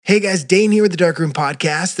Hey guys, Dane here with the Darkroom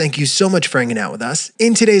Podcast. Thank you so much for hanging out with us.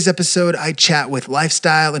 In today's episode, I chat with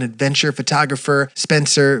lifestyle and adventure photographer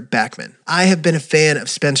Spencer Backman. I have been a fan of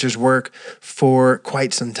Spencer's work for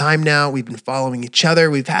quite some time now. We've been following each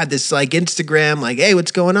other. We've had this Instagram, hey,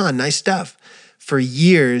 what's going on? Nice stuff for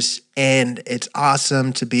years. And it's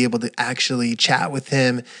awesome to be able to actually chat with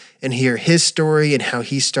him and hear his story and how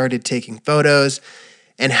he started taking photos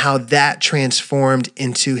and how that transformed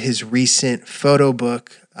into his recent photo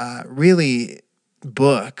book. Really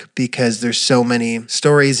book, because there's so many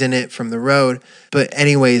stories in it from the road. But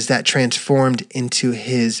anyways, that transformed into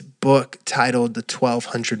his book titled The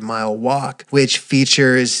 1,200 Mile Walk, which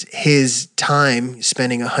features his time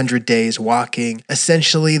spending 100 days walking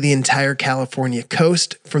essentially the entire California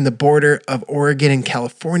coast from the border of Oregon and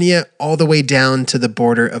California all the way down to the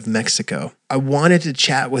border of Mexico. I wanted to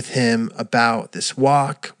chat with him about this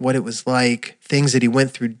walk, what it was like, things that he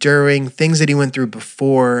went through during, things that he went through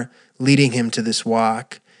before leading him to this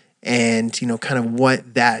walk, and, kind of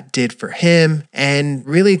what that did for him and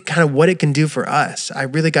really kind of what it can do for us. I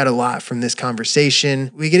really got a lot from this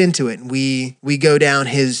conversation. We get into it and we go down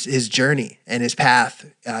his journey and his path,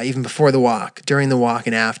 even before the walk, during the walk,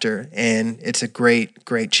 and after. And it's a great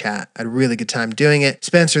chat. I had a really good time doing it.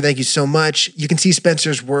 Spencer, thank you so much. You can see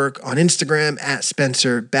Spencer's work on Instagram at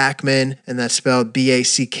Spencer Backman, and that's spelled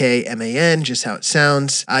Backman, just how it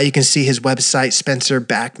sounds. You can see his website,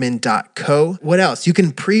 spencerbackman.co. What else? You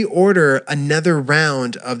can pre-order another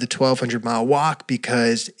round of the 1,200 Mile Walk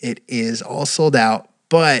because it is all sold out,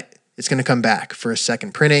 but it's going to come back for a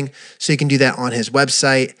second printing. So you can do that on his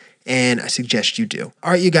website, and I suggest you do.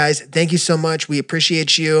 All right, you guys, thank you so much. We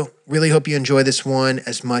appreciate you. Really hope you enjoy this one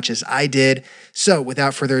as much as I did. So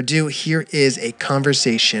without further ado, here is a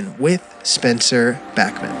conversation with Spencer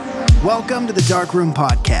Backman. Welcome to the Darkroom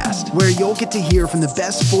Podcast, where you'll get to hear from the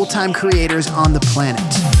best full-time creators on the planet.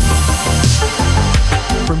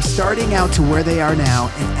 From starting out to where they are now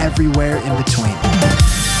and everywhere in between.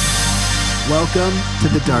 Welcome to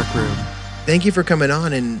the Darkroom. Thank you for coming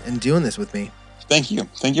on and doing this with me. Thank you.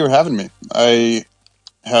 Thank you for having me. I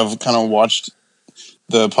have kind of watched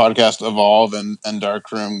the podcast evolve and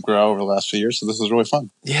Darkroom grow over the last few years, so this is really fun.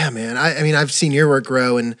 Yeah, man. I mean, I've seen your work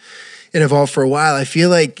grow and evolve for a while. I feel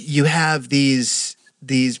like you have these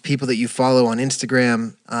people that you follow on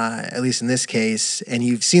Instagram, at least in this case, and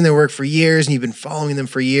you've seen their work for years and you've been following them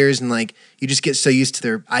for years, and you just get so used to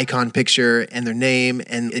their icon picture and their name,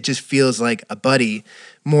 and it just feels like a buddy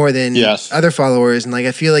more than other followers. And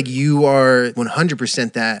I feel like you are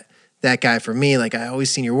 100% that guy for me. I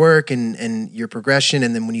always seen your work and your progression,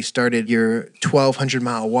 and then when you started your 1,200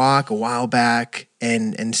 mile walk a while back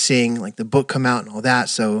and seeing the book come out and all that.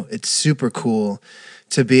 So it's super cool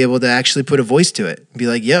to be able to actually put a voice to it and be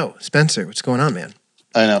like, yo, Spencer, what's going on, man?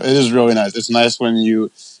 I know. It is really nice. It's nice when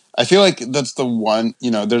I feel like that's the one,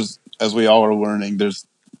 there's, as we all are learning, there's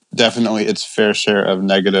definitely its fair share of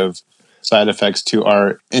negative side effects to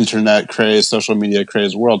our internet craze, social media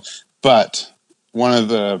craze world. But one of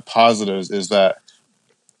the positives is that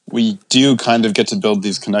we do kind of get to build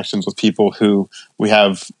these connections with people who we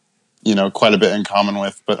have, quite a bit in common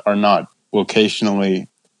with, but are not locationally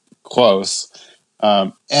close.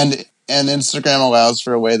 And Instagram allows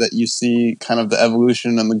for a way that you see kind of the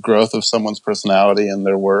evolution and the growth of someone's personality and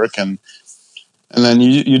their work. And then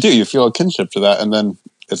you feel a kinship to that. And then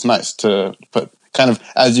it's nice to put kind of,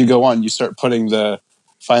 as you go on, you start putting the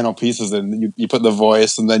final pieces in. You put the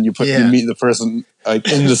voice, and then you meet the person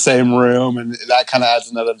in the same room, and that kind of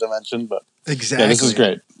adds another dimension. But exactly, yeah, this is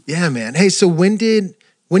great. Yeah, man. Hey, so when did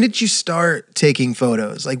you start taking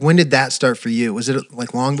photos? When did that start for you? Was it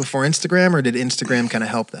long before Instagram, or did Instagram kind of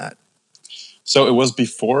help that? So it was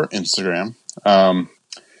before Instagram. I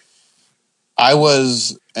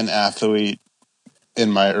was an athlete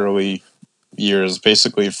in my early years,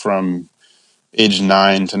 basically from age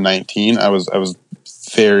 9 to 19. I was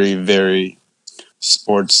very, very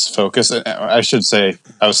sports focused. I should say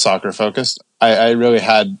I was soccer focused. I really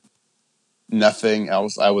had nothing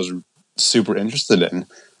else I was super interested in,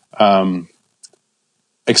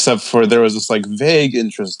 except for there was this vague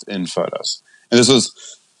interest in photos. And this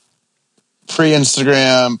was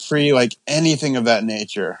pre-Instagram, anything of that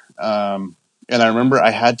nature. And I remember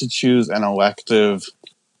I had to choose an elective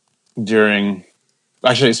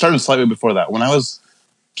actually, it started slightly before that. When I was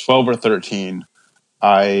 12 or 13,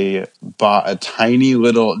 I bought a tiny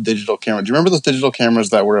little digital camera. Do you remember those digital cameras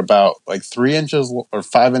that were about 3 inches or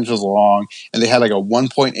 5 inches long, and they had a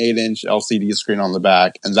 1.8 inch LCD screen on the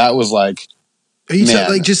back? And that was Are you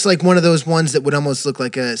just one of those ones that would almost look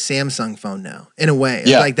like a Samsung phone now, in a way,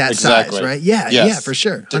 that exactly. size, right? Yeah, yes. Yeah, for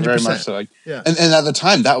sure, 100%. Very much so. And at the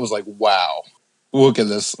time, that was wow. look at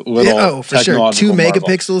this little for sure. technological 2 marvel.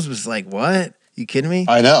 megapixels was like, what? You kidding me?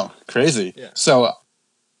 I know. Crazy. Yeah. So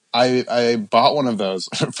I bought one of those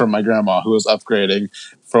from my grandma who was upgrading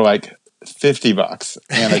for like $50.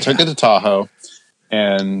 And I took it to Tahoe,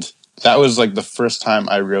 and that was like the first time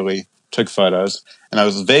I really took photos. And I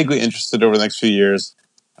was vaguely interested over the next few years.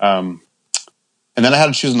 And then I had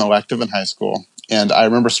to choose an elective in high school. And I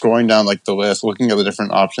remember scrolling down like the list, looking at the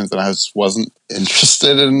different options, and I just wasn't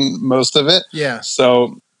interested in most of it. Yeah.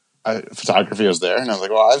 So photography was there, and I was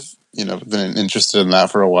like, well, I've been interested in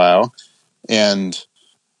that for a while, and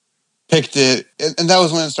picked it. And that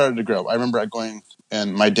was when it started to grow. I remember going,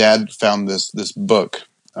 and my dad found this book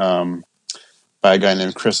by a guy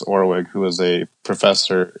named Chris Orwig, who was a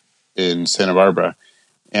professor in Santa Barbara,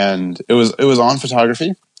 and it was on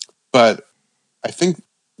photography, but I think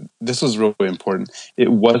this was really important.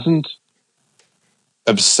 It wasn't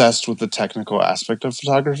obsessed with the technical aspect of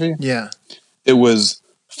photography. Yeah. It was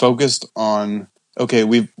focused on, okay,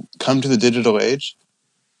 we've come to the digital age,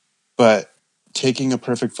 but taking a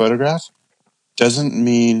perfect photograph doesn't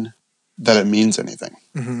mean that it means anything.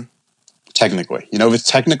 Mm-hmm. Technically. If it's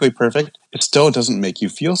technically perfect, it still doesn't make you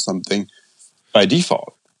feel something by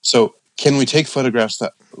default. So can we take photographs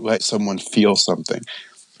that let someone feel something?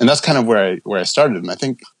 And that's kind of where I started. And I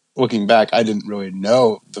think looking back, I didn't really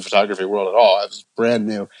know the photography world at all. I was brand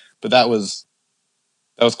new, but that was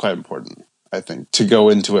quite important, I think, to go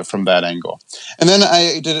into it from that angle. And then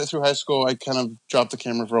I did it through high school. I kind of dropped the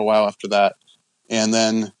camera for a while after that. And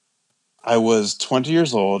then I was 20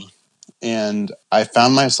 years old, and I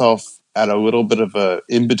found myself at a little bit of a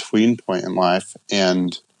in-between point in life.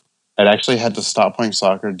 And I'd actually had to stop playing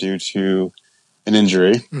soccer due to an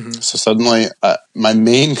injury. Mm-hmm. So suddenly my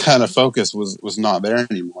main kind of focus was not there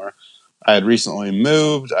anymore. I had recently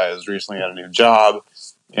moved. I was recently at a new job.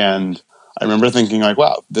 And I remember thinking like,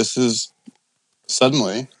 wow, this is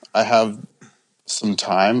suddenly I have some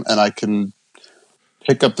time and I can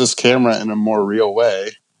pick up this camera in a more real way.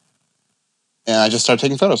 And I just started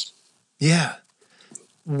taking photos. Yeah.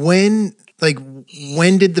 When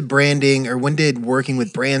did the branding, or when did working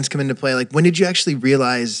with brands come into play? Like, when did you actually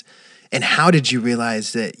realize, and how did you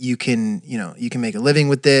realize that you can make a living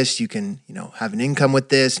with this, you can, have an income with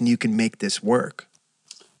this, and you can make this work?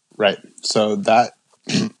 Right. So that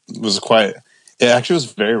it actually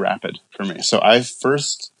was very rapid for me. So I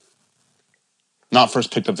not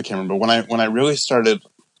first picked up the camera, but when I really started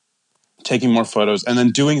taking more photos and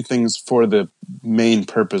then doing things for the main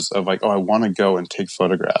purpose of like, oh, I want to go and take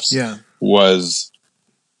photographs. Yeah. Was,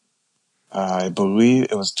 I believe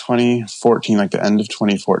it was 2014, like the end of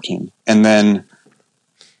 2014. And then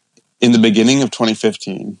in the beginning of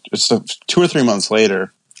 2015, just 2 or 3 months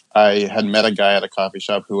later, I had met a guy at a coffee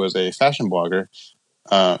shop who was a fashion blogger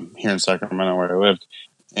here in Sacramento where I lived.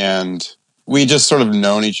 And we just sort of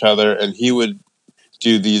known each other, and he would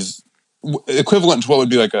do these equivalent to what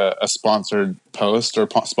would be like a sponsored post or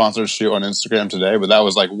sponsored shoot on Instagram today, but that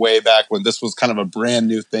was like way back when this was kind of a brand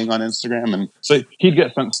new thing on Instagram. And so he'd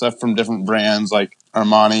get sent stuff from different brands like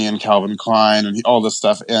Armani and Calvin Klein and all this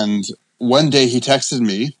stuff. And one day he texted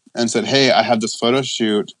me and said, hey, I have this photo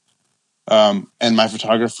shoot and my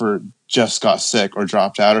photographer just got sick or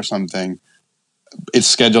dropped out or something. It's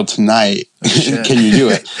scheduled tonight. Oh, can you do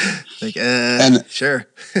it? And sure.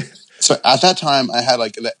 So at that time, I had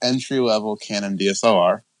like the entry-level Canon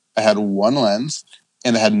DSLR. I had one lens,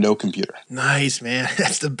 and I had no computer. Nice, man.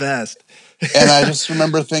 That's the best. And I just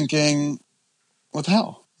remember thinking, what the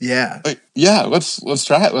hell? Yeah. Like, yeah, let's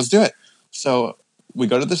try it. Let's do it. So we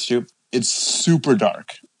go to the shoot. It's super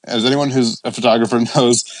dark. As anyone who's a photographer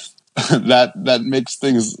knows, that makes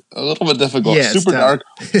things a little bit difficult. Yeah, super dark,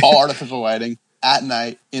 all artificial lighting, at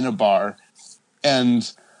night, in a bar.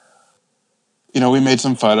 And we made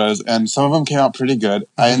some photos, and some of them came out pretty good.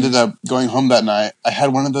 Mm-hmm. I ended up going home that night. I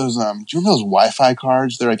had one of those, do you remember those Wi-Fi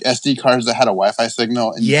cards? They're like SD cards that had a Wi-Fi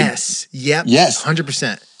signal. And yes. Yep. Yes.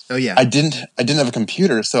 100%. Oh, yeah. I didn't have a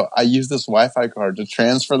computer, so I used this Wi-Fi card to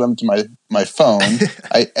transfer them to my phone.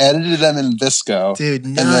 I edited them in Visco. Dude,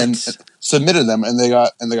 nuts. And then submitted them, and they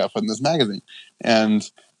got put in this magazine. And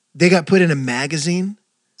they got put in a magazine?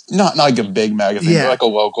 Not like a big magazine, but like a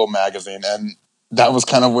local magazine. And that was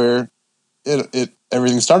kind of where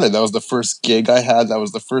everything started. That was the first gig I had. That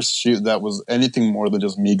was the first shoot that was anything more than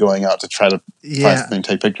just me going out to try to find something to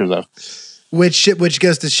take pictures of. Which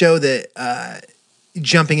goes to show that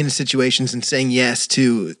jumping into situations and saying yes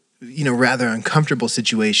to rather uncomfortable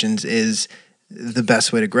situations is the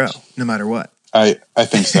best way to grow, no matter what. I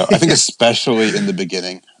think so. I think especially in the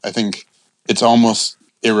beginning. I think it's almost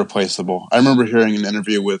irreplaceable. I remember hearing an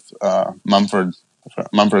interview with Mumford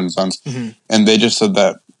 & Sons, mm-hmm. and they just said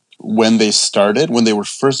that when they were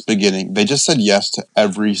first beginning, they just said yes to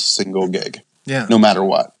every single gig, no matter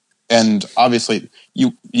what. And obviously,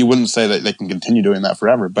 you wouldn't say that they can continue doing that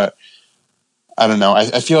forever, but I don't know.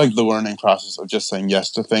 I feel like the learning process of just saying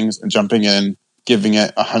yes to things and jumping in, giving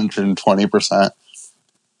it 120%,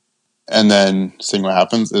 and then seeing what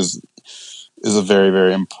happens is a very,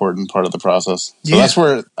 very important part of the process. So that's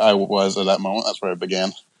where I was at that moment. That's where I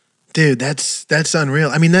began. Dude, that's unreal.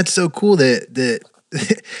 I mean, that's so cool that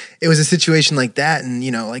it was a situation like that. And,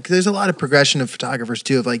 like there's a lot of progression of photographers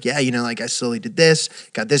too, of like, like I slowly did this,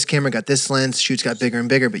 got this camera, got this lens, shoots got bigger and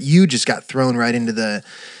bigger, but you just got thrown right into the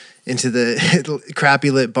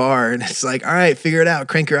crappy lit bar. And it's like, all right, figure it out,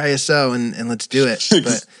 crank your ISO and let's do it.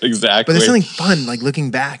 But exactly. But there's something fun, like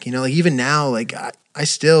looking back, like even now, like I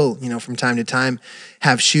still, from time to time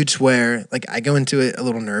have shoots where like I go into it a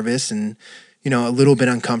little nervous and, a little bit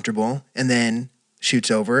uncomfortable, and then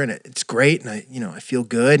shoots over and it's great. And I feel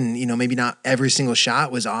good. And, maybe not every single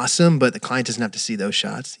shot was awesome, but the client doesn't have to see those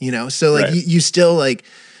shots, So like you still like,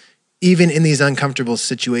 even in these uncomfortable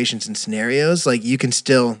situations and scenarios, like you can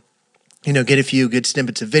still, get a few good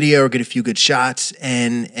snippets of video or get a few good shots,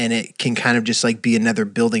 and it can kind of just like be another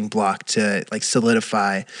building block to like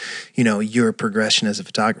solidify, your progression as a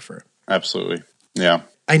photographer. Absolutely. Yeah.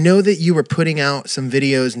 I know that you were putting out some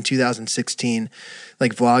videos in 2016,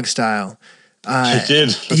 like vlog style. I did.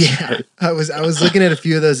 That's right. I was looking at a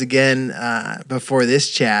few of those again before this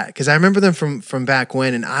chat, because I remember them from back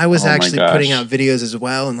when, and I was actually putting out videos as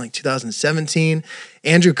well in like 2017.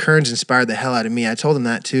 Andrew Kearns inspired the hell out of me. I told him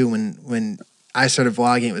that too when I started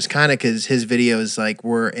vlogging. It was kind of because his videos like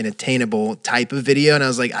were an attainable type of video, and I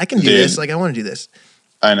was like, I can do this. Like I want to do this.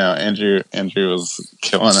 I know Andrew was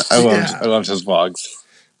killing it. I loved his vlogs.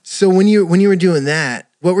 So when you were doing that,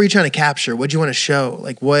 what were you trying to capture? What did you want to show?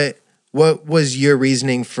 Like what was your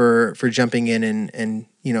reasoning for jumping in and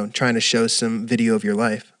trying to show some video of your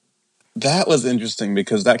life? That was interesting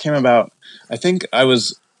because that came about. I think I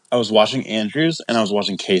was watching Andrew's and I was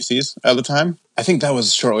watching Casey's at the time. I think that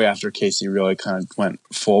was shortly after Casey really kind of went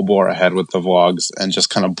full bore ahead with the vlogs and just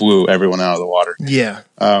kind of blew everyone out of the water. Yeah.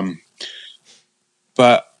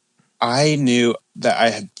 But I knew that I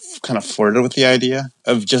had kind of flirted with the idea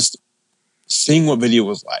of just seeing what video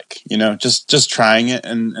was like, just trying it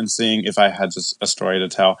and seeing if I had just a story to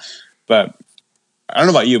tell. But I don't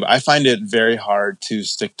know about you, but I find it very hard to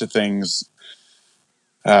stick to things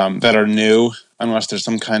that are new unless there's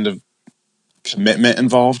some kind of commitment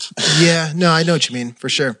involved. Yeah, no, I know what you mean, for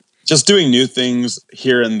sure. Just doing new things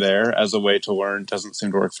here and there as a way to learn doesn't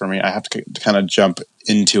seem to work for me. I have to kind of jump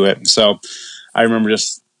into it. So I remember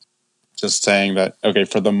just saying that, okay,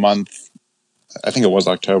 for the month, I think it was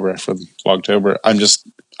October, for Vlogtober,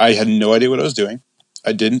 I had no idea what I was doing.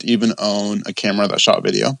 I didn't even own a camera that shot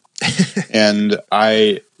video. And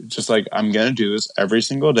I just like, I'm going to do this every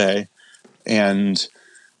single day. And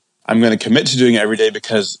I'm going to commit to doing it every day,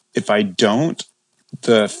 because if I don't,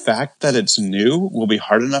 the fact that it's new will be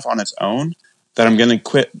hard enough on its own that I'm going to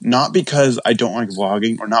quit, not because I don't like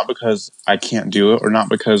vlogging or not because I can't do it or not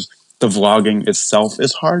because the vlogging itself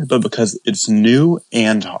is hard, but because it's new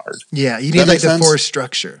and hard. Yeah, you need like the force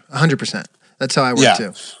structure, 100%. That's how I work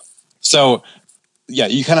too. So, yeah,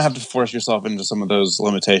 you kind of have to force yourself into some of those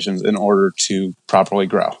limitations in order to properly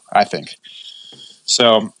grow, I think.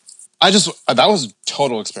 So, that was a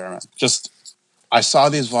total experiment. I saw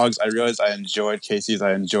these vlogs, I realized I enjoyed Casey's,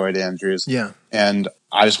 I enjoyed Andrew's. Yeah. And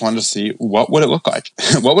I just wanted to see what would it look like?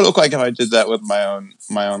 What would it look like if I did that with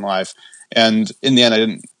my own life? And in the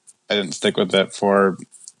end, I didn't stick with it for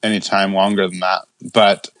any time longer than that,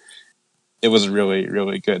 but it was a really,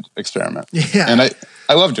 really good experiment. Yeah. And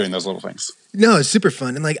I love doing those little things. No, it's super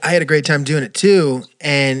fun. And like, I had a great time doing it too.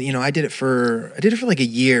 And, I did it for like a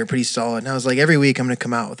year, pretty solid. And I was like, every week I'm going to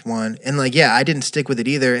come out with one. And like, yeah, I didn't stick with it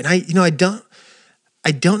either. And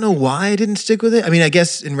I don't know why I didn't stick with it. I mean, I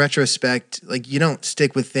guess in retrospect, like you don't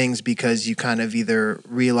stick with things because you kind of either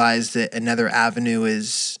realize that another avenue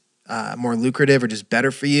is more lucrative or just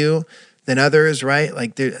better for you than others, right?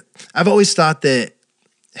 Like I've always thought that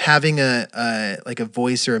having a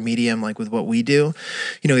voice or a medium like with what we do,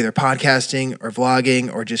 either podcasting or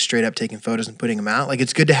vlogging or just straight up taking photos and putting them out, like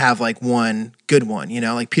it's good to have like one good one,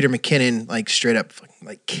 like Peter McKinnon, like straight up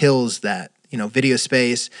like kills that, video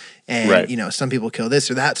space, and right. Some people kill this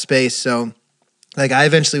or that space. So like I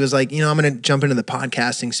eventually was like, I'm going to jump into the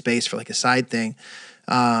podcasting space for like a side thing.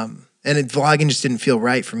 And vlogging just didn't feel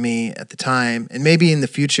right for me at the time. And maybe in the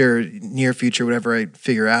future, near future, whatever I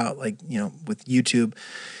figure out, like, with YouTube,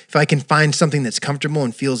 if I can find something that's comfortable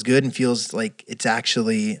and feels good and feels like it's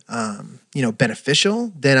actually,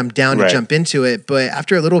 beneficial, then I'm down to jump into it. But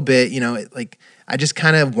after a little bit, I just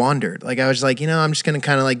kind of wandered. Like I was like, I'm just going to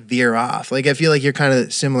kind of like veer off. Like I feel like you're kind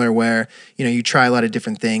of similar where, you try a lot of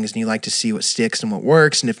different things and you like to see what sticks and what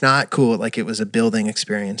works. And if not, cool. Like it was a building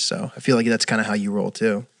experience. So I feel like that's kind of how you roll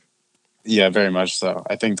too. Yeah, very much so.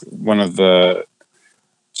 I think one of the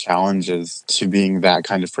challenges to being that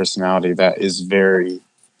kind of personality that is very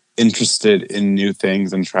interested in new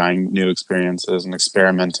things and trying new experiences and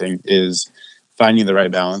experimenting is finding the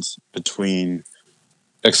right balance between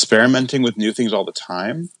experimenting with new things all the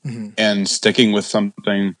time and sticking with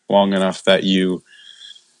something long enough that you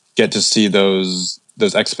get to see those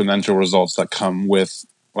exponential results that come with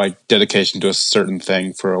like dedication to a certain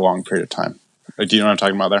thing for a long period of time. Like, do you know what I'm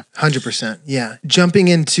talking about there? 100%. Yeah. Jumping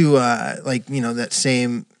into that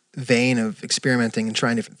same vein of experimenting and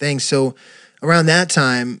trying different things. So around that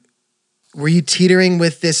time, were you teetering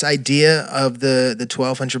with this idea of the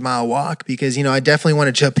 1,200 mile walk? Because, I definitely want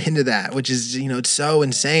to jump into that, which is, it's so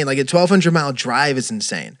insane. Like a 1,200 mile drive is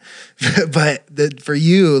insane. But for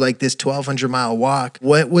you, like this 1,200 mile walk,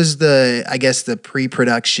 what was the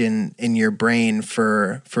pre-production in your brain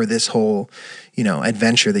for this whole,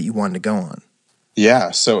 adventure that you wanted to go on?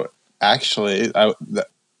 Yeah. So actually,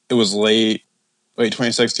 it was late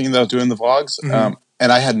 2016 that I was doing the vlogs.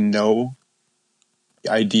 And I had no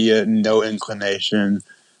idea, no inclination.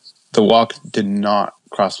 The walk did not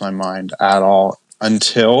cross my mind at all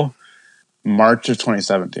until March of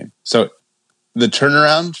 2017. So the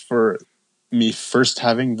turnaround for me first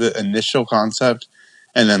having the initial concept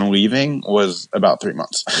and then leaving was about 3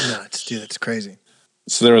 months. Nuts, dude, that's crazy.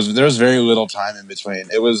 So there was very little time in between.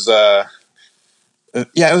 It was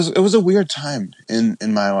it was a weird time in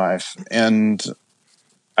my life, and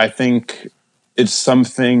I think it's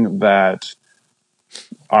something that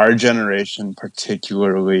our generation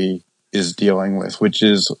particularly is dealing with, which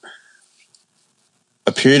is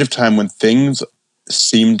a period of time when things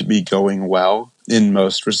seem to be going well in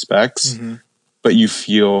most respects, but you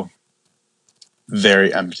feel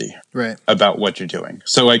very empty about what you're doing.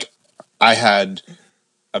 So like I had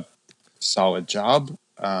a solid job.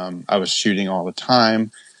 I was shooting all the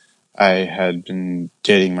time. I had been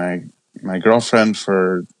dating my girlfriend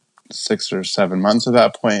for 6 or 7 months at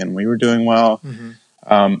that point, and we were doing well.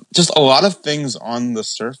 Just a lot of things on the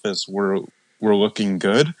surface were looking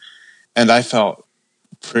good, and I felt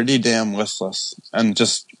pretty damn listless and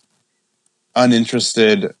just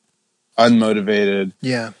uninterested, unmotivated.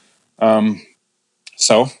 Yeah.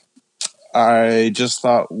 So I just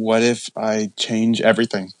thought, what if I change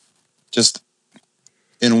everything just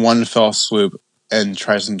in one fell swoop and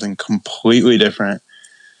try something completely different?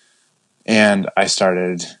 And I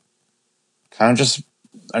started kind of just,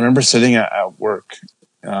 I remember sitting at work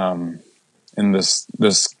in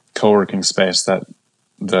this co-working space that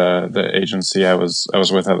the agency I was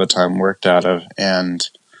with at the time worked out of, and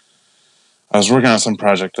I was working on some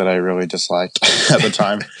project that I really disliked at the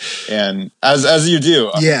time. And as you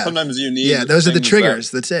do, sometimes you need those are the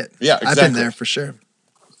triggers. That's it. Yeah, exactly. I've been there for sure.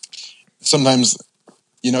 Sometimes,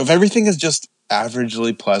 if everything is just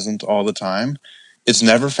averagely pleasant all the time, it's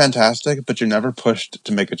never fantastic, but you're never pushed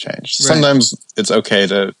to make a change. Right. Sometimes it's okay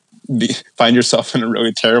to find yourself in a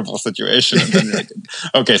really terrible situation, and then you're like,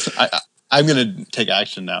 okay, so I'm going to take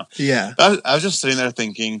action now. Yeah. I was just sitting there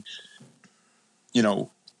thinking,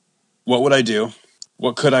 what would I do?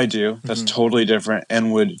 What could I do that's totally different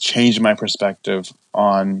and would change my perspective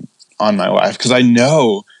on my life? Because I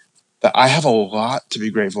know that I have a lot to be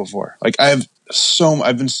grateful for. Like I've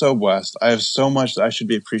been so blessed. I have so much that I should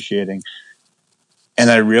be appreciating, and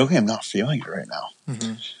I really am not feeling it right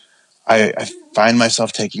now. I find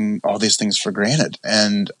myself taking all these things for granted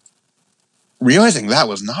and realizing that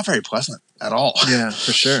was not very pleasant at all. Yeah,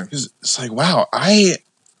 for sure. It's like, wow, I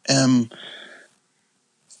am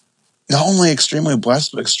not only extremely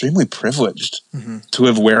blessed, but extremely privileged to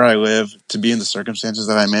live where I live, to be in the circumstances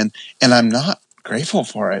that I'm in, and I'm not grateful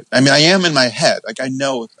for it. I mean, I am in my head. Like I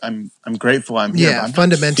know I'm grateful I'm here. Yeah, but I'm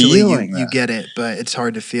fundamentally you get it, but it's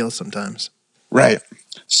hard to feel sometimes. Right.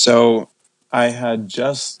 So I had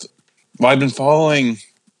I'd been following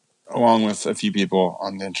along with a few people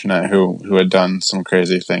on the internet who had done some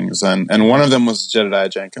crazy things. And one of them was Jedediah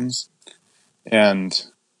Jenkins. And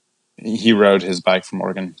he rode his bike from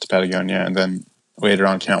Oregon to Patagonia, and then later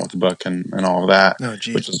on came out with the book and all of that,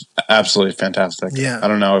 which is absolutely fantastic. Yeah. I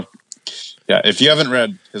don't know if you haven't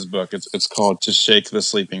read his book, it's called To Shake the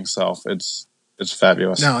Sleeping Self. It's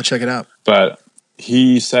fabulous. No, I'll check it out. But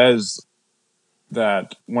he says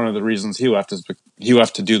that one of the reasons he left is he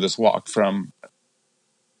left to do this walk from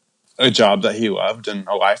a job that he loved and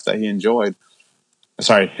a life that he enjoyed.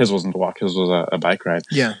 Sorry, his wasn't a walk. His was a bike ride.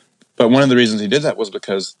 Yeah. But one of the reasons he did that was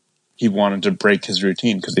because he wanted to break his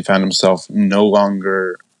routine because he found himself no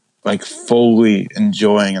longer like fully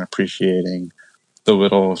enjoying and appreciating the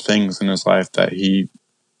little things in his life that he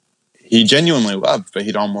genuinely loved, but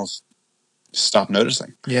he'd almost stopped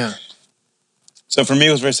noticing. Yeah. So for me,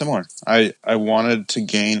 it was very similar. I wanted to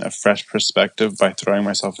gain a fresh perspective by throwing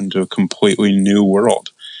myself into a completely new world.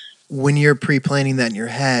 When you're pre-planning that in your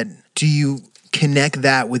head, do you connect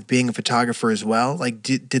that with being a photographer as well? Like,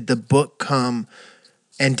 did the book come,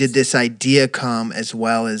 and did this idea come as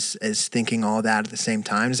well as thinking all that at the same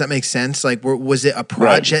time? Does that make sense? Like, was it a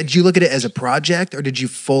project? Right. Did you look at it as a project, or did you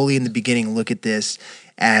fully in the beginning look at this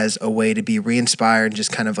as a way to be re-inspired and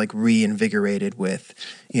just kind of like reinvigorated with,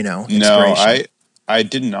 inspiration? No, I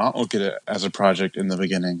did not look at it as a project in the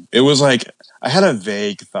beginning. It was like, I had a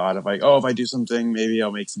vague thought of like, oh, if I do something, maybe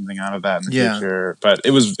I'll make something out of that in the future. But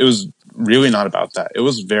it was really not about that. It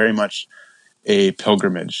was very much a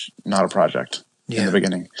pilgrimage, not a project in the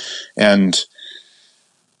beginning. And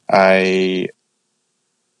I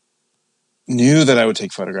knew that I would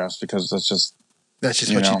take photographs because that's just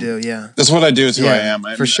what you do. Yeah. That's what I do. It's who I am.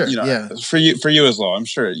 For sure. For you as well. I'm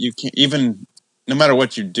sure you can't, even no matter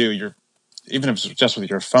what you do, even if it's just with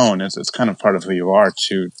your phone, it's kind of part of who you are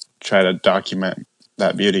to try to document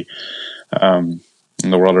that beauty in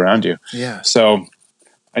the world around you. Yeah. So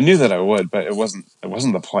I knew that I would, but it wasn't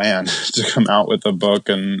the plan to come out with a book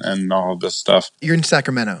and all of this stuff. You're in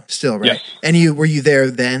Sacramento still, right? Yeah. And were you there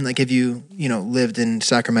then? Like, have you lived in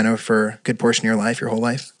Sacramento for a good portion of your life, your whole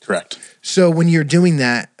life? Correct. So when you're doing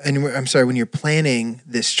that, and when you're planning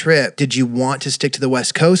this trip, did you want to stick to the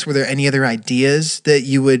West Coast? Were there any other ideas that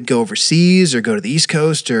you would go overseas or go to the East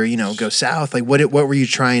Coast or, go south? Like, what were you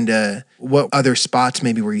what other spots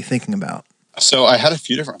maybe were you thinking about? So I had a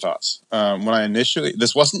few different thoughts.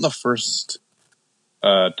 This wasn't the first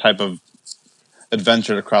type of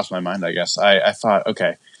adventure to cross my mind, I guess. I thought,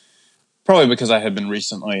 okay, probably because I had been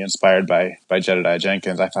recently inspired by Jedediah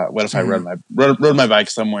Jenkins, I thought, what if I rode my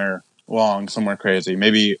bike somewhere long, somewhere crazy,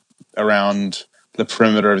 maybe around the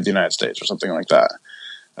perimeter of the United States or something like that.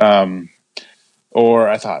 Or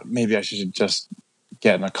I thought maybe I should just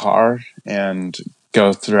get in a car and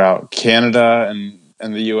go throughout Canada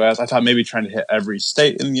and the U.S. I thought maybe trying to hit every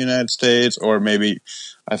state in the United States, or maybe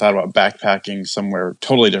I thought about backpacking somewhere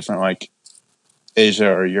totally different, like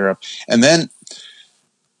Asia or Europe. And then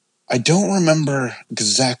I don't remember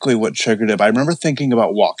exactly what triggered it, but I remember thinking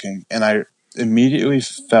about walking, and I immediately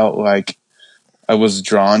felt like I was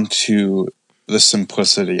drawn to the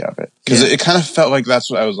simplicity of it. Because it kind of felt like that's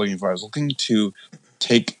what I was looking for. I was looking to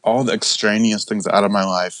take all the extraneous things out of my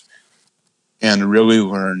life and really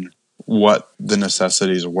learn what the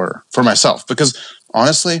necessities were for myself. Because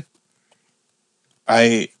honestly,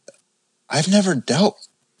 I've never dealt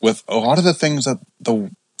with a lot of the things that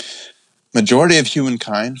the majority of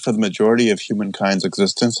humankind's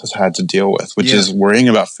existence has had to deal with, which is worrying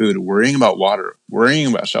about food, worrying about water, worrying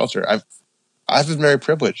about shelter. I've been very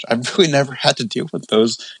privileged. I've really never had to deal with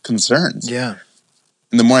those concerns. Yeah.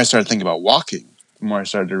 And the more I started thinking about walking, the more I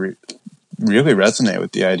started to really resonate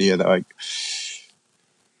with the idea that, like,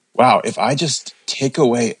 wow, if I just take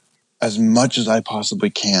away as much as I possibly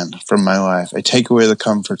can from my life, I take away the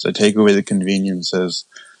comforts, I take away the conveniences,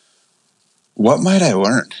 what might I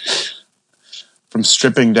learn from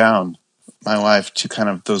stripping down my life to kind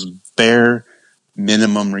of those bare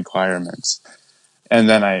minimum requirements? And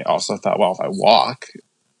then I also thought, well, if I walk,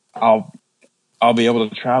 I'll be able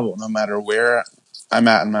to travel no matter where I'm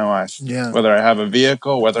at in my life. Yeah. Whether I have a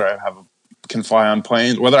vehicle, whether I can fly on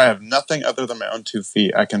planes, whether I have nothing other than my own 2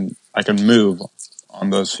 feet, I can move on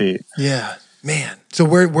those feet. Yeah, man. So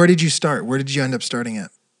where did you start? Where did you end up starting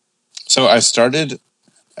at? So I started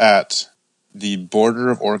at the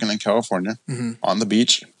border of Oregon and California on the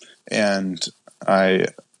beach, and I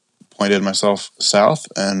pointed myself south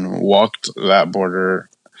and walked that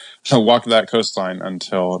coastline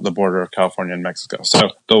until the border of California and Mexico.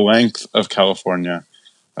 So the length of California,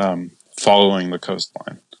 following the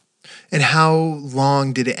coastline. And how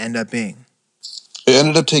long did it end up being? It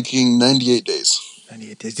ended up taking 98 days.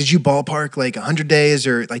 98 days. Did you ballpark like 100 days,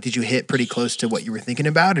 or like did you hit pretty close to what you were thinking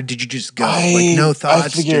about, or did you just go? Like no thoughts, I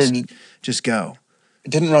figured, just go? I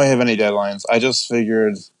didn't really have any deadlines. I just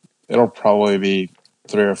figured it'll probably be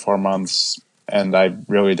 3 or 4 months, and I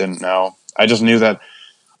really didn't know. I just knew that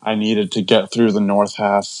I needed to get through the north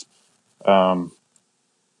half while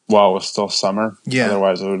it was still summer. Yeah.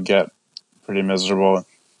 Otherwise, it would get pretty miserable.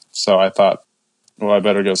 So I thought, well, I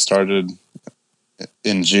better get started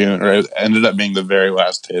in June, or it ended up being the very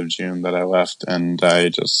last day of June that I left, and I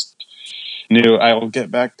just knew I will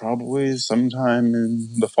get back probably sometime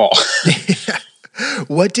in the fall.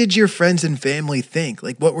 What did your friends and family think?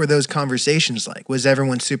 Like, what were those conversations like? Was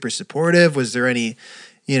everyone super supportive? Was there any,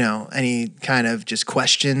 any kind of just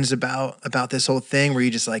questions about this whole thing? Were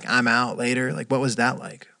you just like, I'm out later? Like, what was that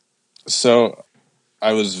like? So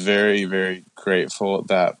I was very, very grateful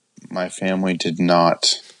that my family did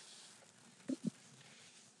not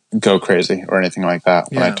go crazy or anything like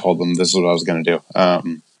that when I told them this is what I was going to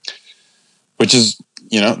do. Which is,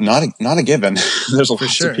 not a given. There's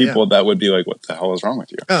lots of people that would be like, what the hell is wrong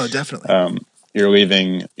with you? Oh, definitely. You're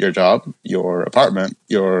leaving your job, your apartment,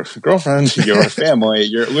 your girlfriend, your family,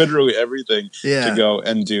 your literally everything to go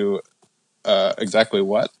and do exactly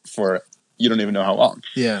what for you don't even know how long.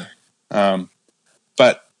 Yeah.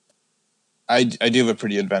 But I do have a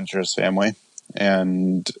pretty adventurous family,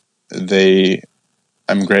 and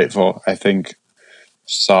I'm grateful, I think,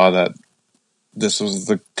 saw that this was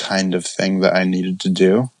the kind of thing that I needed to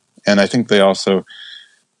do. And I think they also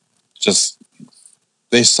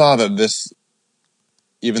they saw that this,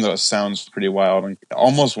 even though it sounds pretty wild, and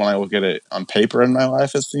almost when I look at it on paper in my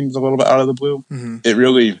life, it seems a little bit out of the blue. Mm-hmm. It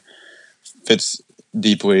really fits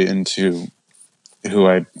deeply into who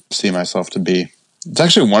I see myself to be. It's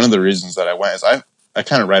actually one of the reasons that I went. Is I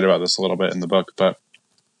kind of write about this a little bit in the book, but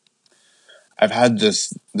I've had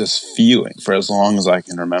this feeling for as long as I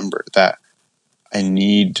can remember that I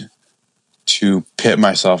need to pit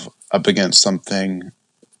myself up against something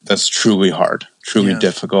that's truly hard, truly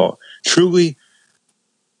difficult, truly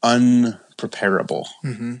unpreparable,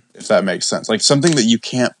 if that makes sense. Like something that you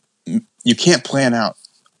can't plan out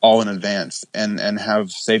all in advance and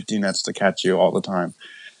have safety nets to catch you all the time.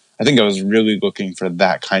 I think I was really looking for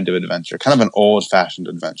that kind of adventure, kind of an old-fashioned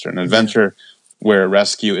adventure, an adventure where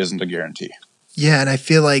rescue isn't a guarantee. Yeah, and I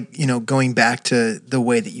feel like, going back to the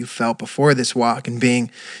way that you felt before this walk and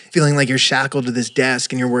feeling like you're shackled to this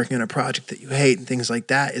desk and you're working on a project that you hate and things like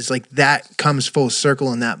that, is like that comes full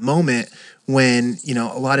circle in that moment when,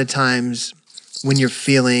 a lot of times when you're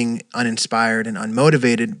feeling uninspired and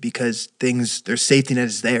unmotivated because their safety net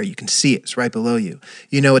is there. You can see it. It's right below you.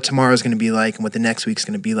 You know what tomorrow's going to be like and what the next week's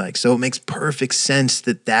going to be like. So it makes perfect sense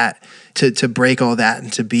that to break all that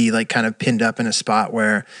and to be like kind of pinned up in a spot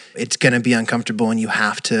where it's going to be uncomfortable and you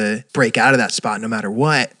have to break out of that spot no matter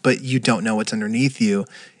what, but you don't know what's underneath you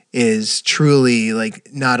is truly like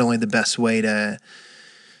not only the best way to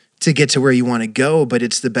get to where you want to go, but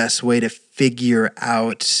it's the best way to figure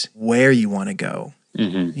out where you want to go.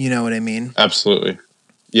 Mm-hmm. You know what I mean? Absolutely.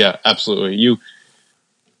 Yeah, absolutely.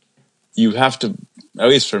 You have to, at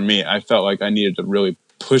least for me, I felt like I needed to really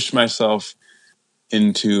push myself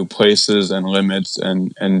into places and limits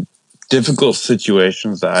and difficult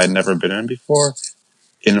situations that I had never been in before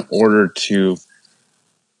in order to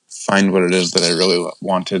find what it is that I really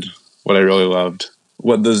wanted, what I really loved,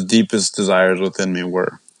 what those deepest desires within me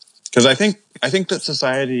were. Because I think that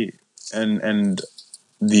society and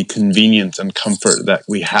the convenience and comfort that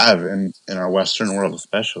we have in our Western world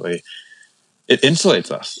especially, it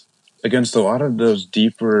insulates us against a lot of those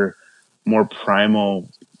deeper, more primal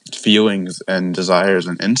feelings and desires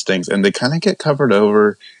and instincts, and they kind of get covered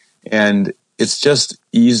over, and it's just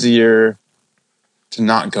easier to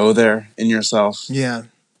not go there in yourself. Yeah.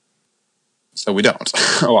 So we don't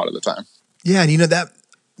a lot of the time. Yeah, and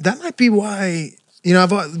that might be why...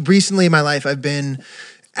 I've recently in my life, I've been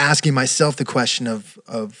asking myself the question of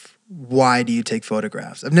why do you take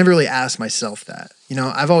photographs? I've never really asked myself that.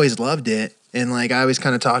 I've always loved it. And like, I always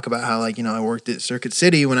kind of talk about how I worked at Circuit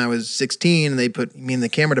City when I was 16 and they put me in the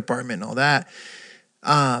camera department and all that.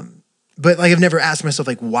 But like, I've never asked myself,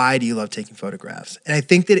 like, why do you love taking photographs? And I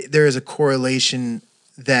think that there is a correlation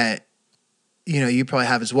that, you probably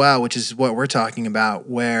have as well, which is what we're talking about,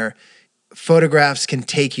 where photographs can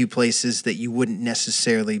take you places that you wouldn't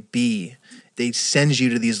necessarily be. They send you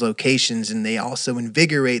to these locations and they also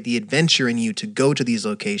invigorate the adventure in you to go to these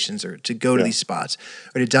locations or to go to these spots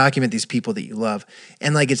or to document these people that you love.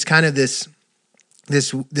 And like, it's kind of this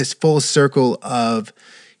full circle of,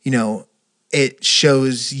 it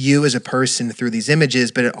shows you as a person through these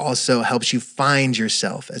images, but it also helps you find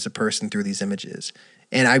yourself as a person through these images.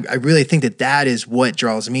 And I really think that is what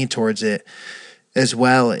draws me towards it as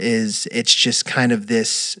well. Is it's just kind of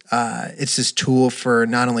this, it's this tool for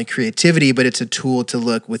not only creativity, but it's a tool to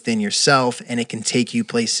look within yourself, and it can take you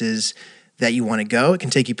places that you want to go. It can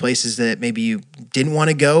take you places that maybe you didn't want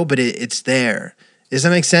to go, but it's there. Does that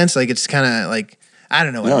make sense? Like, it's kind of like, I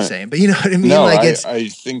don't know what I'm saying, but you know what I mean? No, like I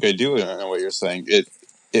think I do know what you're saying.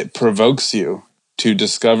 It provokes you to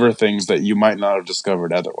discover things that you might not have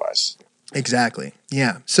discovered otherwise. Exactly.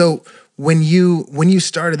 Yeah. So when you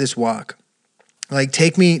started this walk, like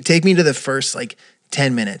take me to the first like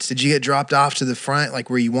 10 minutes? Did you get dropped off to the front, like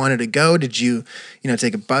where you wanted to go? Did you,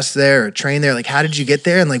 take a bus there or a train there? Like, how did you get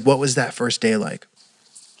there? And like, what was that first day like?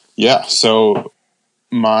 Yeah. So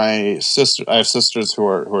I have sisters who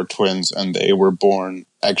are twins, and they were born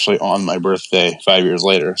actually on my birthday 5 years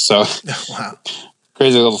later. So wow.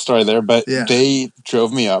 Crazy little story there. But Yeah. They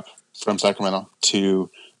drove me up from Sacramento to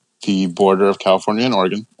the border of California and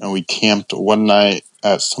Oregon, and we camped one night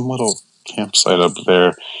at some little campsite up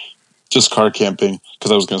there, just car camping,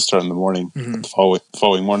 because I was going to start in the morning, the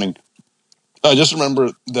following morning. I just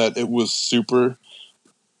remember that it was super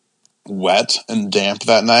wet and damp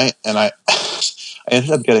that night, and I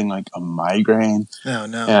ended up getting like a migraine. Oh,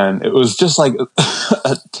 no. And it was just like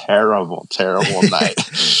a terrible, terrible night.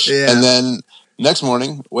 Yeah. And then next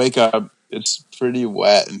morning, wake up, it's pretty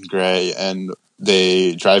wet and gray, and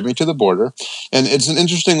they drive me to the border. And it's an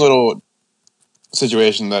interesting little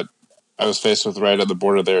situation that I was faced with right at the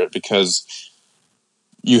border there, because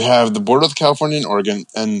you have the border of California and Oregon,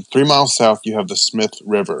 and 3 miles south, you have the Smith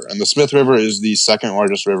River. And the Smith River is the second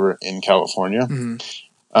largest river in California.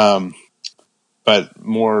 But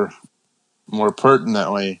more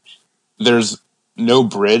pertinently, there's no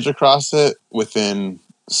bridge across it within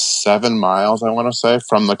 7 miles, I want to say,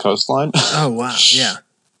 from the coastline. Oh, wow. Yeah.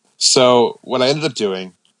 So what I ended up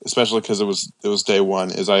doing, especially because it was day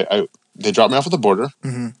one, is they dropped me off at the border.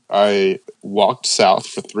 I walked south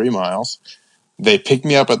for 3 miles. They picked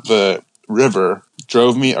me up at the river,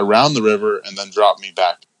 drove me around the river, and then dropped me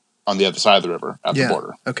back on the other side of the river at the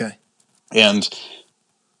border. Okay. And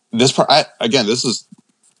this part, I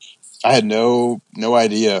had no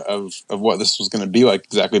idea of what this was going to be like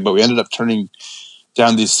exactly, but we ended up turning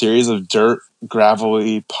down these series of dirt,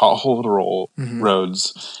 gravelly, potholed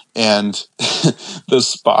roads. And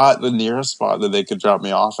the nearest spot that they could drop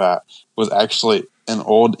me off at was actually an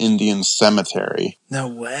old Indian cemetery. No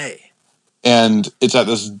way. And it's at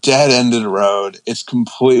this dead-ended road. It's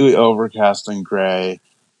completely overcast and gray.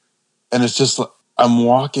 And it's just, I'm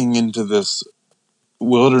walking into this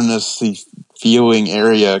wildernessy feeling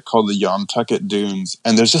area called the Yontucket Dunes,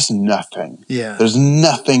 and there's just nothing. Yeah. There's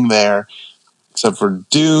nothing there except for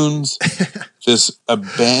dunes, this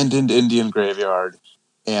abandoned Indian graveyard,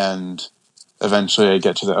 and eventually I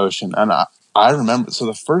get to the ocean. And I remember, so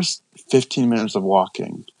the first 15 minutes of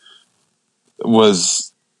walking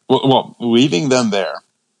was, well, leaving them there,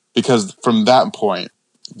 because from that point,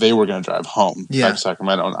 they were going to drive home back to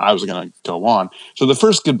Sacramento, and I was going to go on. So the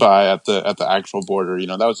first goodbye at the actual border,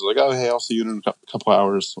 that was like, oh, hey, I'll see you in a couple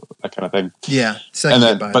hours, that kind of thing. Yeah.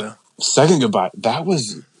 Second goodbye, that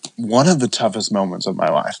was one of the toughest moments of my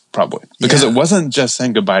life, probably, because it wasn't just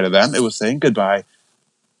saying goodbye to them. It was saying goodbye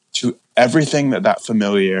to everything that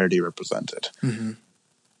familiarity represented.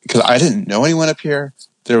 Because I didn't know anyone up here.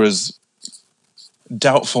 There was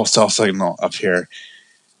doubtful cell signal up here.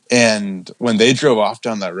 And when they drove off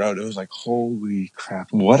down that road, it was like, holy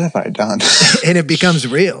crap, what have I done? And it becomes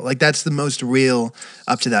real. Like, that's the most real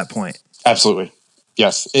up to that point. Absolutely.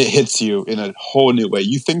 Yes. It hits you in a whole new way.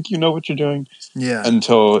 You think you know what you're doing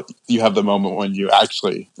until you have the moment when you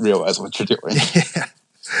actually realize what you're doing. Yeah.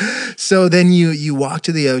 So then you walk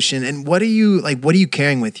to the ocean, and what are you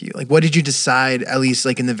carrying with you? Like, what did you decide, at least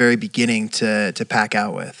like in the very beginning, to pack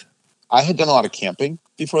out with? I had done a lot of camping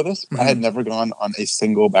before this. I had never gone on a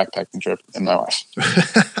single backpacking trip in my life.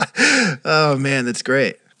 Oh man, that's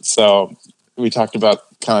great. So we talked about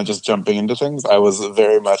kind of just jumping into things. I was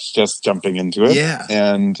very much just jumping into it. Yeah.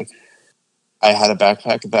 And I had a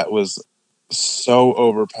backpack that was so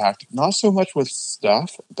overpacked, not so much with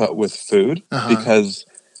stuff, but with food, because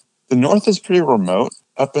the north is pretty remote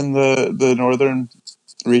up in the northern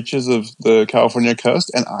reaches of the California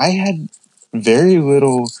coast. And I had very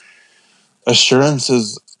little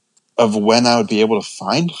assurances of when I would be able to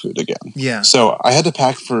find food again. Yeah. So I had to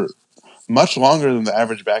pack for much longer than the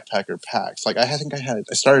average backpacker packs. Like I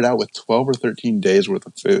started out with 12 or 13 days worth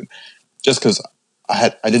of food, just because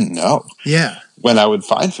I didn't know when I would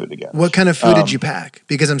find food again. What kind of food did you pack?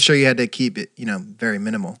 Because I'm sure you had to keep it, very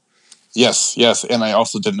minimal. Yes. And I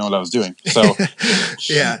also didn't know what I was doing. So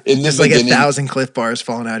just like 1,000 Cliff Bars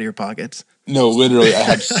falling out of your pockets. No, literally, I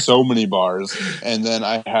had so many bars, and then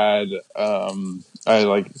I had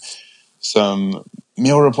some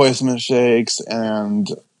meal replacement shakes, and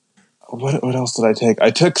what else did I take? I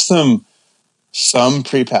took some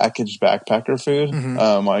prepackaged backpacker food,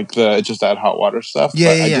 like just that hot water stuff.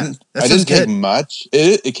 I didn't take much.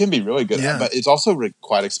 It can be really good, but it's also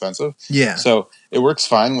quite expensive. Yeah. So it works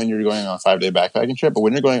fine when you're going on a 5-day backpacking trip, but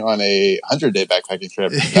when you're going on a 100-day backpacking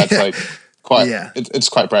trip, that's like it's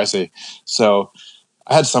quite pricey. So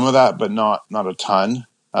I had some of that, but not a ton.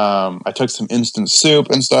 I took some instant soup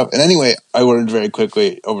and stuff. And anyway, I learned very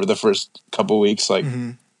quickly over the first couple weeks, like,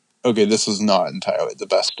 okay, this is not entirely the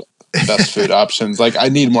best food options. Like, I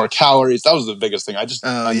need more calories. That was the biggest thing. I just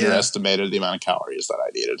underestimated the amount of calories that I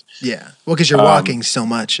needed. Yeah. Well, because you're walking so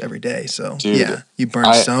much every day. So, dude, you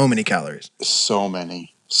burn so many calories. So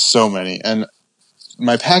many. And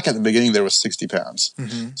my pack at the beginning there was 60 pounds.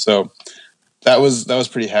 So that was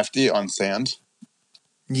pretty hefty on sand.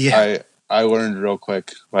 Yeah. I learned real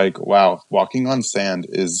quick, like, wow, walking on sand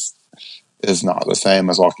is not the same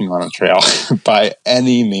as walking on a trail by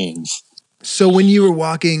any means. So when you were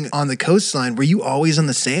walking on the coastline, were you always on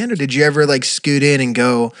the sand, or did you ever like scoot in and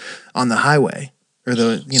go on the highway or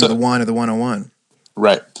the the 1 or the 101?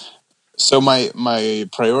 Right. So my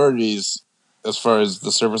priorities as far as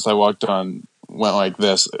the surface I walked on went like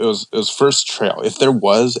this. It was first trail. If there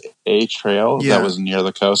was a trail that was near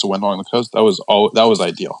the coast or went along the coast, that was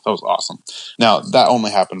ideal. That was awesome. Now that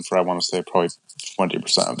only happened for, I want to say, probably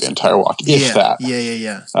 20% of the entire walk, if that.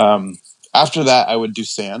 Yeah. After that, I would do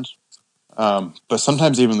sand. But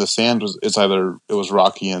sometimes even the sand was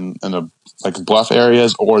rocky in like bluff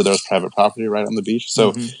areas, or there's private property right on the beach.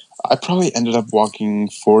 So I probably ended up walking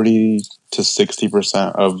 40 to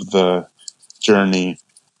 60% of the journey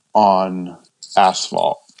on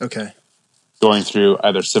asphalt. Okay. Going through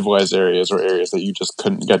either civilized areas or areas that you just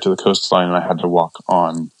couldn't get to the coastline, and I had to walk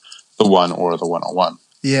on the 1 or the 101.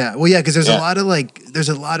 Yeah. Well, yeah, because there's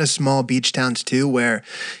a lot of small beach towns too where,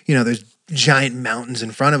 there's giant mountains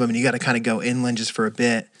in front of them and you got to kind of go inland just for a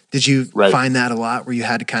bit. Did you find that a lot where you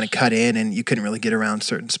had to kind of cut in and you couldn't really get around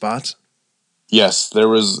certain spots? Yes, there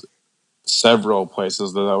was several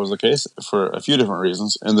places that was the case for a few different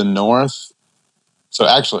reasons. In the north, so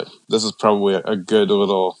actually, this is probably a good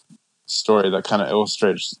little story that kind of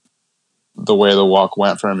illustrates the way the walk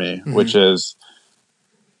went for me, which is,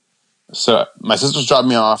 so my sisters dropped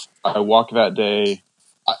me off. I walked that day.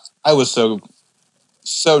 I was so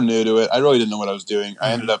new to it. I really didn't know what I was doing.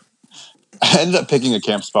 I ended up picking a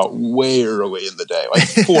camp spot way early in the day, like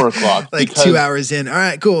 4 o'clock. Like 2 hours in. All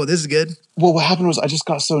right, cool. This is good. Well, what happened was I just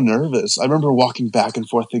got so nervous. I remember walking back and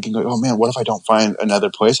forth thinking, like, oh man, what if I don't find another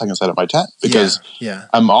place I can set up my tent? Because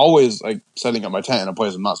I'm always like setting up my tent in a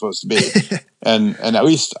place I'm not supposed to be. and at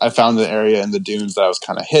least I found the area in the dunes that was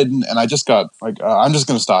kind of hidden. And I just got like, I'm just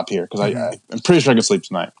going to stop here because I'm pretty sure I can sleep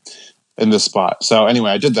tonight in this spot. So anyway,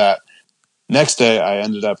 I did that. Next day, I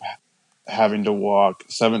ended up having to walk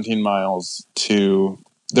 17 miles to,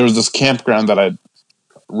 there was this campground that I'd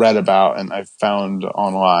read about and I found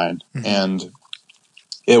online. And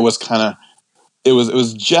it was it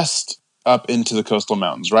was just up into the coastal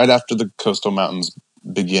mountains, right after the coastal mountains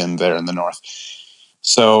begin there in the north.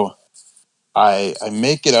 So I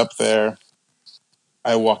make it up there.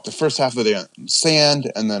 I walked the first half of the day on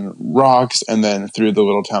sand and then rocks and then through the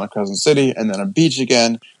little town of Crescent City and then a beach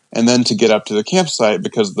again. And then to get up to the campsite,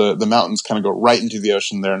 because the mountains kind of go right into the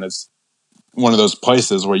ocean there, and it's one of those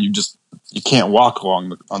places where you can't walk along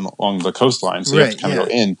the coastline, so you have to kind of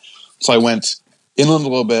go in. So I went inland a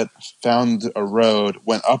little bit, found a road,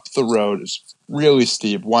 went up the road. It's really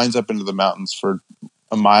steep, winds up into the mountains for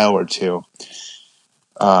a mile or two.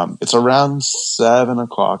 It's around 7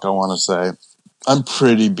 o'clock, I want to say. I'm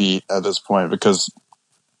pretty beat at this point because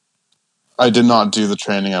I did not do the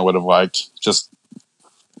training I would have liked. Just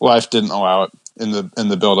life didn't allow it in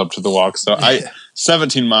the build up to the walk. So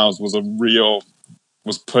 17 miles was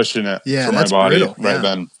pushing it for my body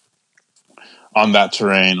then on that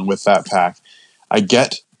terrain with that pack. I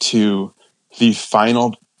get to the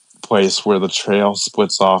final place where the trail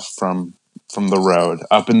splits off from the road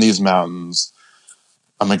up in these mountains.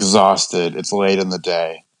 I'm exhausted. It's late in the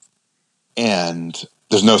day and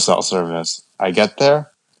there's no cell service. I get there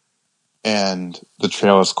and the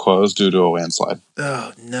trail is closed due to a landslide.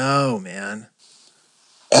 Oh, no, man.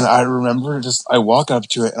 And I remember I walk up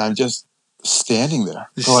to it and I'm just standing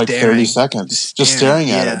there for like 30 seconds. Just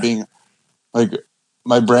staring at it, being like,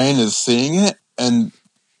 my brain is seeing it and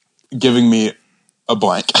giving me a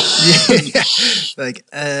blank. Like,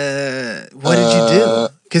 what did you do?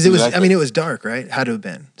 Because it was, it was dark, right? Had to have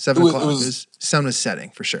been 7 o'clock. Sun was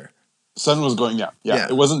setting for sure. Sun was going, yeah.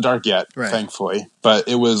 It wasn't dark yet, thankfully. But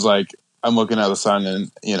it was like, I'm looking at the sun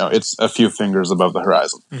and, it's a few fingers above the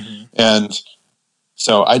horizon. And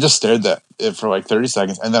so I just stared at it for like 30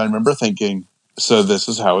 seconds. And then I remember thinking, so this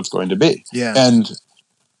is how it's going to be. Yeah. And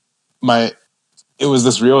it was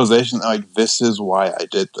this realization that, like, this is why I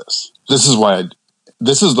did this. This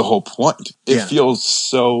is the whole point. It feels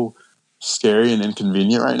so scary and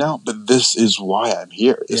inconvenient right now, but this is why I'm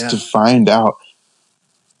here, is to find out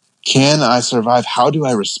can I survive? How do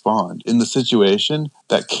I respond in the situation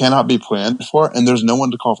that cannot be planned for and there's no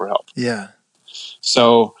one to call for help? Yeah.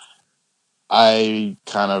 So I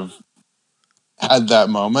kind of had that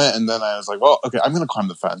moment, and then I was like, well, okay, I'm going to climb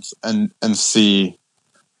the fence and see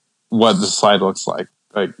what the slide looks like.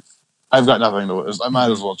 Like, I've got nothing to lose. I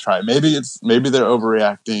might as well try. Maybe they're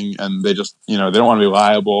overreacting and they just, they don't want to be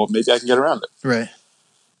liable. Maybe I can get around it. Right.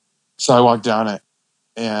 So I walked down it,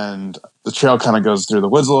 and the trail kind of goes through the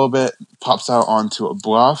woods a little bit, pops out onto a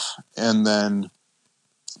bluff, and then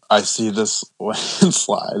I see this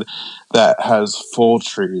landslide that has full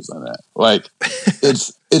trees in it. Like,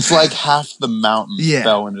 it's like half the mountain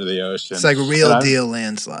fell into the ocean. It's like a real deal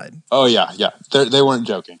landslide. Oh yeah. They weren't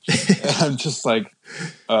joking. And I'm just like,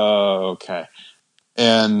 okay.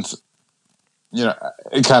 And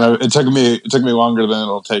it took me longer than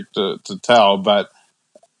it'll take to tell, but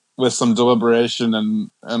with some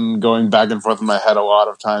deliberation and going back and forth in my head a lot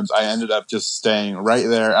of times, I ended up just staying right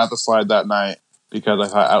there at the slide that night, because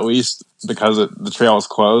I thought, at least because the trail is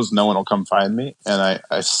closed, no one will come find me. And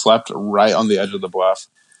I slept right on the edge of the bluff.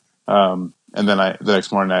 And then the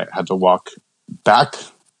next morning I had to walk back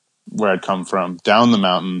where I'd come from, down the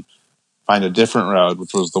mountain, find a different road,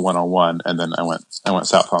 which was the 101. And then I went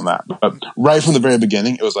south on that. But right from the very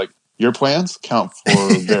beginning, it was like, your plans count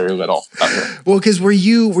for very little out here. Well, because were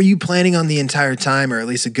you planning on the entire time, or at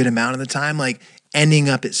least a good amount of the time, like ending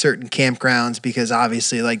up at certain campgrounds? Because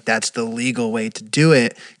obviously, like, that's the legal way to do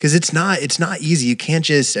it. Because it's not easy. You can't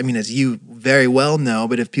just, I mean, as you very well know,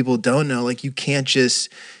 but if people don't know, like, you can't just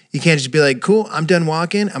be like, cool, I'm done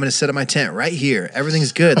walking, I'm going to set up my tent right here,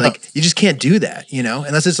 everything's good. Like, you just can't do that,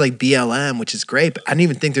 unless it's like BLM, which is great. But I didn't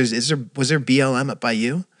even think was there BLM up by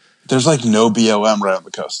you? There's like no BLM right on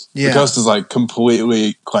the coast. Yeah. The coast is like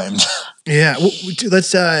completely claimed. Yeah. Well,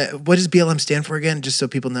 let's, what does BLM stand for again? Just so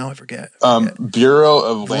people know, I forget. Bureau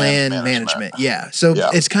of Land Management. Yeah. So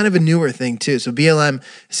it's kind of a newer thing too. So BLM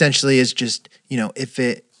essentially is just,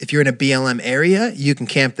 if you're in a BLM area, you can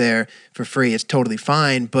camp there for free. It's totally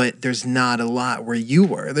fine, but there's not a lot where you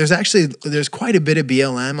were. There's quite a bit of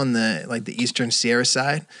BLM on the Eastern Sierra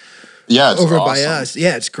side. Yeah, it's over awesome. by us.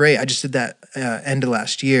 Yeah, it's great. I just did that end of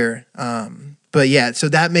last year. But yeah, so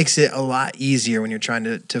that makes it a lot easier when you're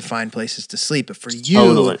trying to find places to sleep. But for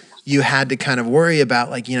you, you had to kind of worry about,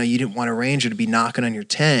 like, you didn't want a ranger to be knocking on your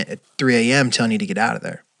tent at 3 a.m. telling you to get out of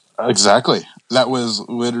there. Exactly. That was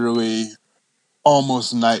literally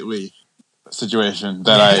almost nightly situation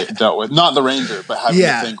that I dealt with. Not the ranger, but having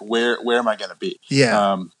to think, where am I going to be?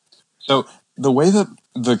 Yeah. So the way that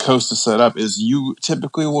the coast is set up is you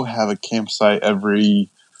typically will have a campsite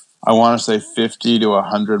every, I want to say 50 to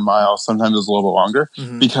 100 miles. Sometimes it's a little bit longer,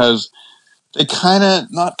 because they kind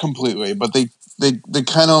of, not completely, but they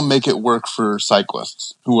kind of make it work for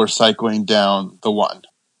cyclists who are cycling down the 1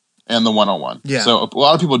 and the 101. Yeah. So a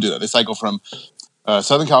lot of people do that. They cycle from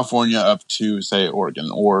Southern California up to, say, Oregon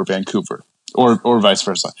or Vancouver or vice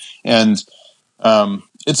versa. And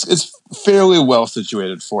it's fairly well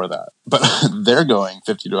situated for that, but they're going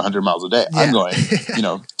 50 to 100 miles a day. Yeah. I'm going,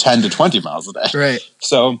 10 to 20 miles a day. Right.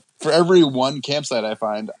 So for every one campsite I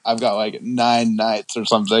find, I've got like 9 nights or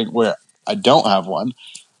something where I don't have one.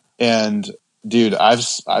 And dude, I've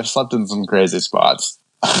slept in some crazy spots.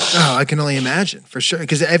 Oh, I can only imagine, for sure.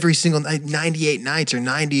 Because every single night, 98 nights or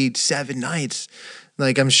 97 nights,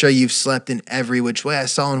 like, I'm sure you've slept in every which way. I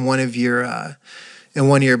saw in one of your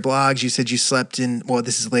blogs, you said you slept in, well,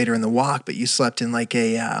 this is later in the walk, but you slept in like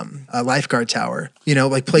a lifeguard tower,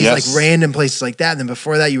 like places, like random places like that. And then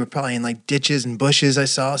before that, you were probably in like ditches and bushes, I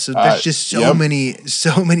saw. So there's just so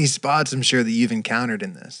many spots, I'm sure, that you've encountered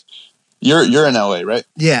in this. You're in LA, right?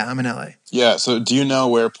 Yeah, I'm in LA. Yeah. So do you know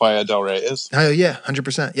where Playa del Rey is? Oh yeah,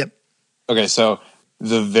 100%. Yep. Okay, so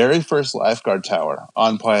the very first lifeguard tower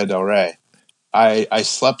on Playa del Rey, I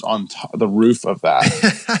slept on the roof of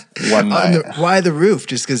that one night. Why the roof?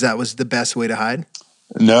 Just because that was the best way to hide?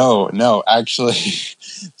 No, actually.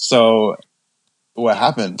 So what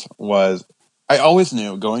happened was, I always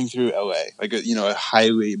knew going through LA, like a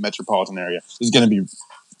highly metropolitan area, is going to be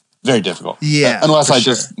very difficult. Yeah, unless I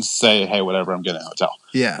just say, hey, whatever, I'm getting a hotel.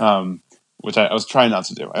 Yeah. Which I was trying not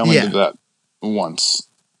to do. I only did that once.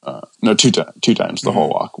 Two times the whole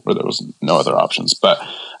walk, where there was no other options. But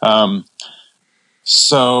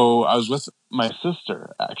so I was with my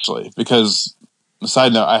sister, actually, because,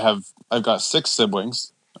 side note, I've got 6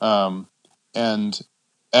 siblings, and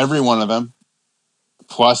every one of them,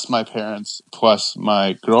 plus my parents, plus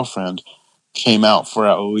my girlfriend, came out for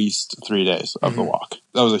at least 3 days of the walk.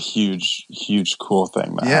 That was a huge, huge, cool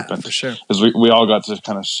thing that happened. For sure. Because we all got to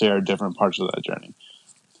kind of share different parts of that journey.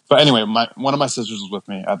 But anyway, one of my sisters was with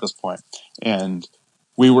me at this point, and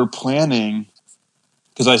we were planning,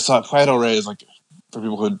 because I saw Playa del Rey is like, for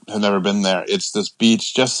people who have never been there, it's this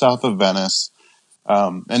beach just south of Venice.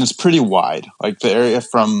 And it's pretty wide. Like the area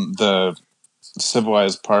from the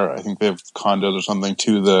civilized part, I think they have condos or something,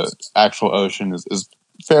 to the actual ocean is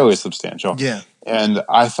fairly substantial. Yeah. And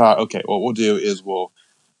I thought, okay, what we'll do is we'll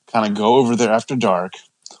kind of go over there after dark.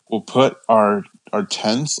 We'll put our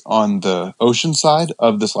tents on the ocean side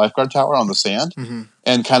of this lifeguard tower on the sand,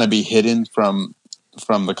 and kind of be hidden from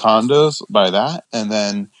the condos by that. And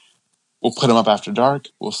then we'll put them up after dark.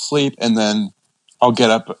 We'll sleep, and then we'll get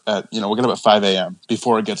up at 5 a.m.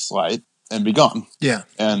 before it gets light and be gone. Yeah.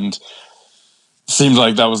 And seemed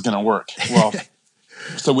like that was going to work. Well,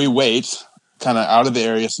 so we wait kind of out of the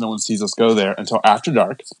area so no one sees us go there until after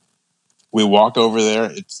dark. We walk over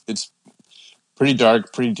there. It's pretty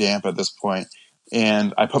dark, pretty damp at this point.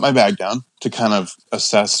 And I put my bag down to kind of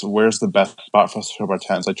assess where's the best spot for us to set up our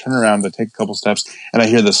tents. I turn around, I take a couple steps, and I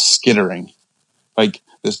hear this skittering, like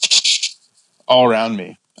this all around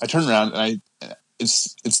me. I turn around, and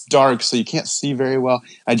it's dark, so you can't see very well.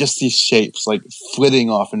 I just see shapes like flitting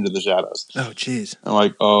off into the shadows. Oh, jeez. I'm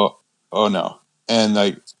like, oh no. And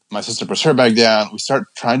like my sister puts her bag down. We start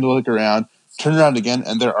trying to look around. Turn around again,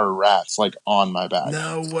 and there are rats like on my back.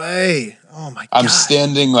 No way. Oh my God. I'm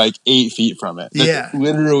standing like 8 feet from it. Yeah.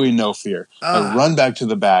 Literally no fear. I run back to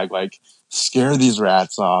the bag, like scare these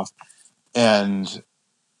rats off. And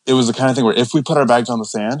it was the kind of thing where if we put our bags on the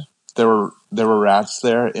sand, there were rats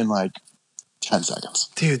there in like 10 seconds.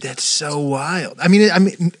 Dude, that's so wild. I mean,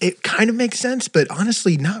 it kind of makes sense, but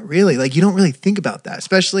honestly, not really. Like, you don't really think about that,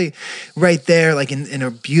 especially right there, like in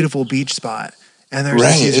a beautiful beach spot. And there's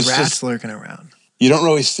just these rats lurking around. You don't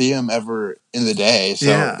really see them ever in the day. So,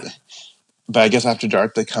 yeah. But I guess after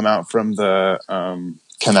dark, they come out from the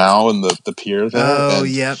canal and the pier there. Oh,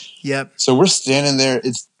 yep. So we're standing there.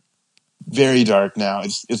 It's very dark now.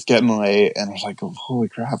 It's getting late. And I was like, oh, holy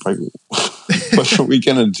crap. Like, what are we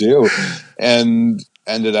going to do? And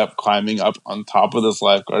ended up climbing up on top of this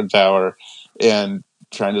lifeguard tower and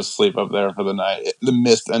trying to sleep up there for the night. The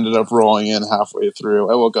mist ended up rolling in halfway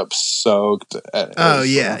through. I woke up soaked. Oh,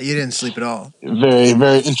 yeah. You didn't sleep at all. Very,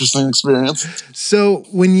 very interesting experience. So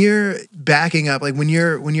when you're backing up, like when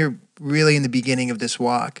you're really in the beginning of this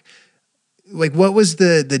walk, like what was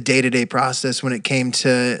the day-to-day process when it came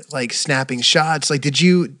to like snapping shots? Like did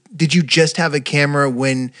you just have a camera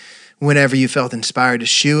whenever you felt inspired to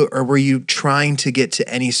shoot, or were you trying to get to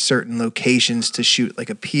any certain locations to shoot, like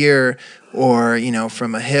a pier or,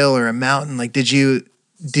 from a hill or a mountain? Like, did you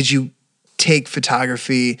take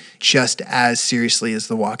photography just as seriously as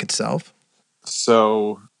the walk itself?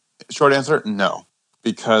 So, short answer, no,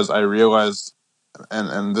 because I realized,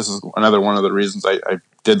 and this is another one of the reasons I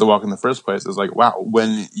did the walk in the first place, is like, wow,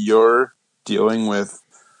 when you're dealing with,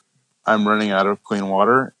 I'm running out of clean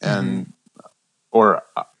water or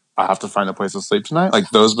I have to find a place to sleep tonight, like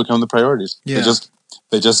those become the priorities. Yeah.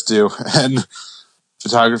 They just do. And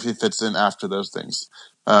photography fits in after those things.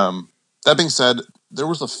 That being said, there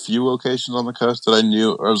was a few locations on the coast that I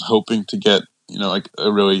knew, or I was hoping to get,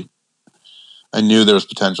 I knew there was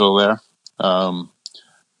potential there.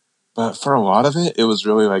 But for a lot of it, it was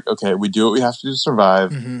really like, okay, we do what we have to do to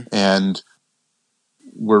survive, and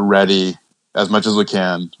we're ready as much as we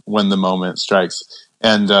can when the moment strikes.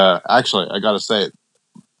 And actually, I got to say,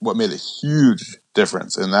 what made a huge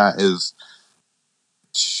difference in that is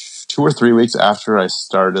 2 or 3 weeks after I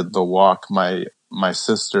started the walk, my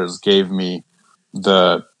sisters gave me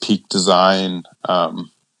the Peak Design, the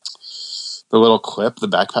little clip, the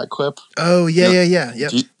backpack clip. Oh, yeah. Yep.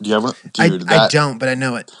 Do you have one? Dude, I don't, but I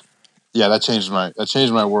know it. Yeah, that changed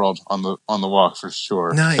my world on the walk for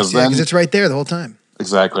sure. Nice, because it's right there the whole time.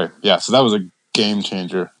 Exactly. Yeah, so that was a game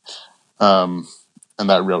changer. And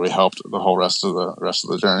that really helped the whole rest of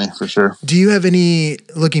the journey for sure. Do you have any,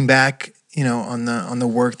 looking back, on the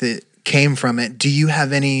work that came from it, do you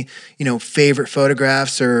have any, favorite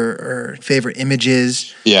photographs or favorite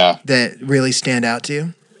images that really stand out to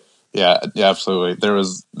you? Yeah, absolutely.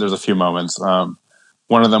 There's a few moments. One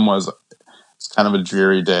of them was, it's kind of a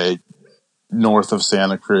dreary day north of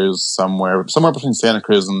Santa Cruz, somewhere between Santa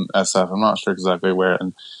Cruz and SF. I'm not sure exactly where.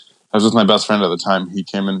 And I was with my best friend at the time. He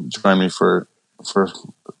came and joined me for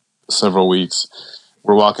several weeks.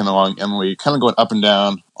 We're walking along and we kind of going up and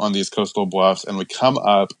down on these coastal bluffs, and we come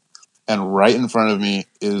up, and right in front of me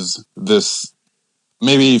is this,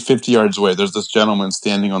 maybe 50 yards away, there's this gentleman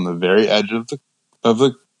standing on the very edge of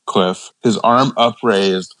the cliff, his arm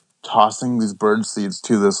upraised, tossing these bird seeds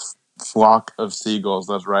to this flock of seagulls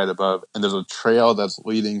that's right above. And there's a trail that's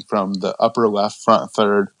leading from the upper left front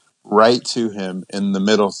third right to him in the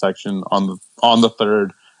middle section on the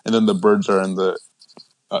third. And then the birds are in the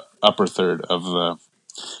upper third of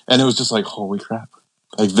and it was just like, holy crap.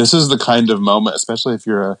 Like, this is the kind of moment, especially if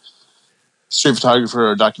you're a street photographer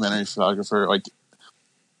or a documentary photographer, like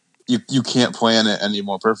you can't plan it any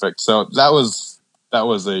more perfect. So that was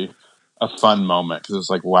a fun moment, because it's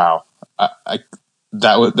like, wow,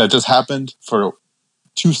 that just happened for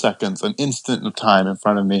 2 seconds, an instant of time in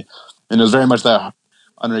front of me. And it was very much that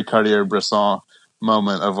Henri Cartier-Bresson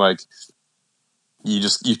moment of like, you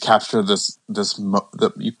capture this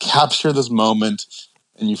moment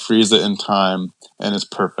and you freeze it in time, and it's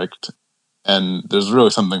perfect. And there's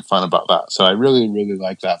really something fun about that. So I really, really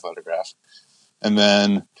like that photograph. And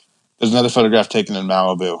then there's another photograph taken in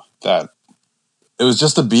Malibu that it was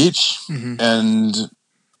just a beach, and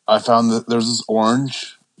I found that there's this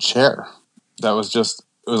orange chair that was it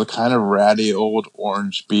was a kind of ratty old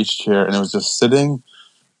orange beach chair, and it was just sitting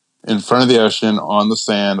in front of the ocean on the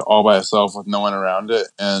sand all by itself with no one around it.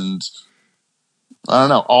 And I don't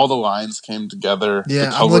know, all the lines came together. Yeah,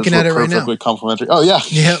 the colors I'm looking at it right now. perfectly complementary. Oh yeah.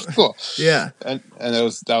 Yeah. Cool. Yeah. And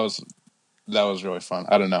that was really fun.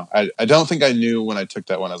 I don't know. I don't think I knew when I took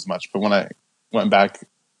that one as much, but when I went back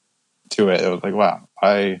to it, it was like, wow,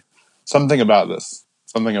 something about this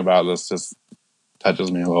just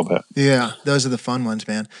touches me a little bit. Yeah, those are the fun ones,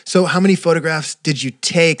 man. So how many photographs did you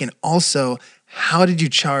take? And also, how did you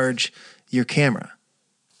charge your camera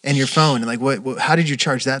and your phone? And like, how did you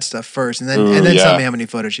charge that stuff first? And then tell me how many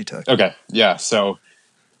photos you took. Okay. Yeah. So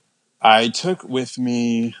I took with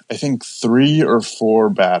me, I think, 3 or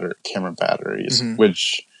 4 camera batteries,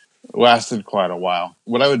 which lasted quite a while.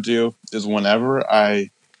 What I would do is whenever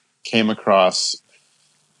I came across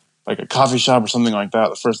like a coffee shop or something like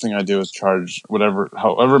that, the first thing I do is charge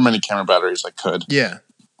however many camera batteries I could. Yeah.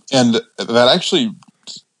 And that actually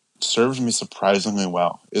served me surprisingly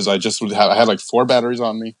well. I had like 4 batteries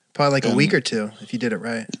on me. Probably like a week or 2 if you did it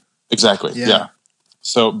right. Exactly. Yeah.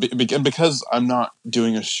 So because I'm not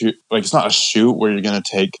doing a shoot, like it's not a shoot where you're going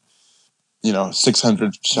to take,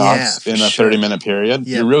 600 shots in a 30-minute period.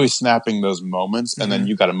 You're really snapping those moments, and then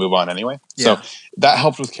you got to move on anyway. Yeah. So that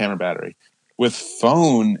helped with camera battery. With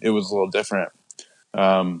phone, it was a little different,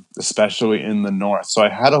 especially in the north. So I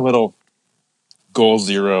had a little Goal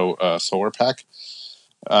Zero solar pack,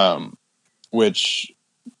 which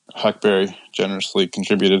Huckberry generously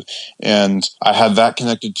contributed. And I had that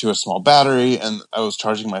connected to a small battery, and I was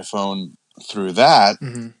charging my phone through that.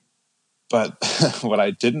 But what I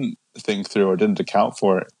didn't think through or didn't account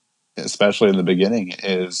for, especially in the beginning,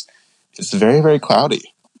 is it's very, very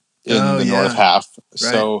cloudy in the north half. Right.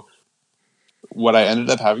 So what I ended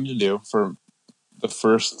up having to do for the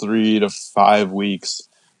first 3 to 5 weeks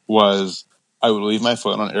was I would leave my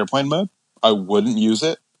phone on airplane mode. I wouldn't use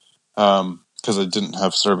it because I didn't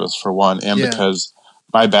have service, for one, and because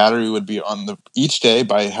my battery would be on each day,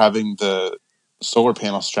 by having the solar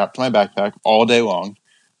panel strapped to my backpack all day long,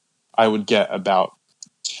 I would get about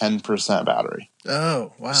 10% battery.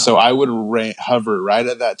 Oh, wow. So I would hover right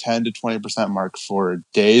at that 10 to 20% mark for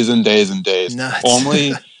days and days and days. Nuts.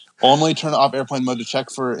 Only turn off airplane mode to check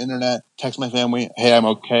for internet, text my family, hey, I'm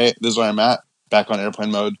okay, this is where I'm at, back on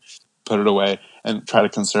airplane mode, put it away, and try to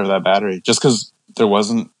conserve that battery. Just because there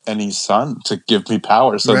wasn't any sun to give me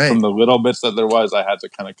power. So from the little bits that there was, I had to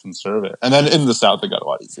kind of conserve it. And then in the south, it got a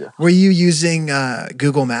lot easier. Were you using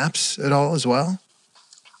Google Maps at all as well?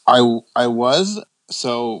 I was.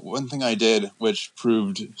 So one thing I did, which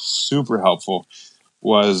proved super helpful,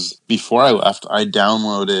 was before I left, I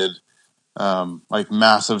downloaded like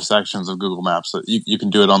massive sections of Google Maps. So you can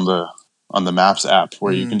do it on the Maps app,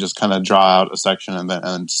 where you can just kind of draw out a section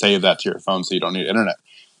and save that to your phone, so you don't need internet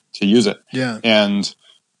to use it. Yeah. And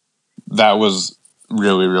that was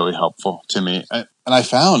really, really helpful to me. And I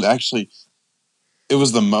found actually it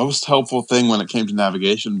was the most helpful thing when it came to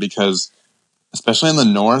navigation, because especially in the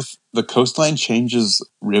north, the coastline changes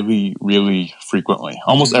really, really frequently.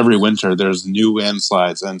 Almost every winter, there's new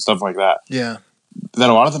landslides and stuff like that. Yeah. That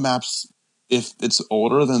a lot of the maps, if it's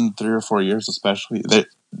older than 3 or 4 years especially,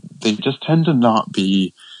 they just tend to not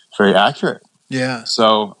be very accurate. Yeah.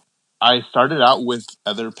 So I started out with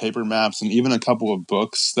other paper maps and even a couple of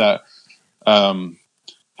books that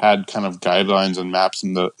had kind of guidelines and maps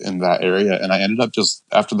in that area. And I ended up just,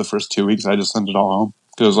 after the first 2 weeks, I just sent it all home.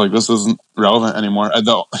 Because like, this isn't relevant anymore.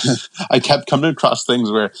 I kept coming across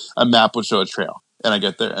things where a map would show a trail, and I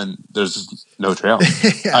get there and there's just no trail.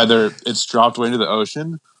 Either it's dropped away into the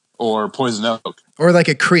ocean or poison oak. Or like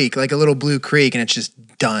a creek, like a little blue creek, and it's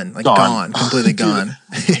just done. Like gone completely gone.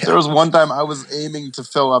 Dude, there was one time I was aiming to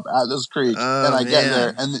fill up at this creek, and I get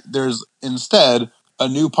there, and there's instead a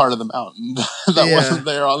new part of the mountain that wasn't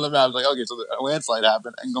there on the map. Like, okay, so a landslide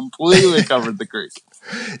happened and completely covered the creek.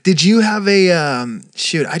 Did you have a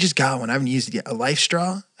shoot? I just got one. I haven't used it yet. A life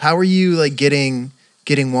straw. How are you like getting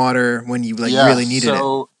water when you like really needed it?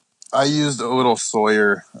 So I used a little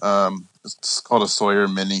Sawyer. It's called a Sawyer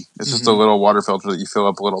Mini. It's just a little water filter that you fill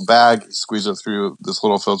up a little bag, you squeeze it through this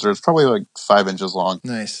little filter. It's probably like 5 inches long.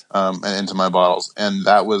 Nice. And into my bottles, and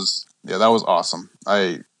that was awesome.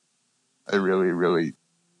 I really, really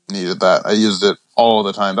needed that. I used it all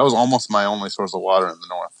the time. That was almost my only source of water in the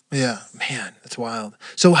north. Yeah, man, that's wild.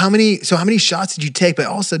 So how many shots did you take? But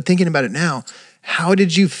also thinking about it now, how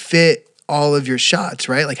did you fit all of your shots,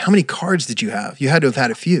 right? Like how many cards did you have? You had to have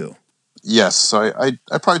had a few. Yes. So I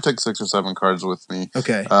probably took 6 or 7 cards with me.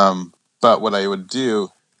 Okay. But what I would do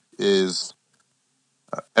is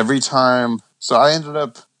every time, so I ended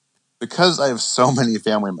up, because I have so many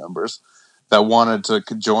family members that wanted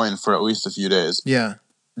to join for at least a few days. Yeah.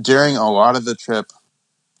 During a lot of the trip,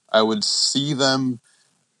 I would see them.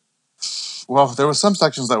 Well, there were some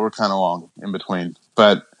sections that were kind of long in between,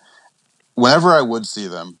 but whenever I would see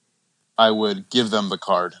them, I would give them the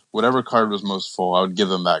card. Whatever card was most full, I would give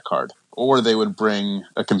them that card. Or they would bring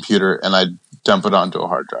a computer and I'd dump it onto a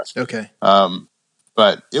hard drive. Okay.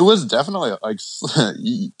 But it was definitely like,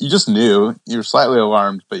 you just knew, you were slightly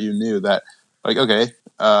alarmed, but you knew that, like, okay,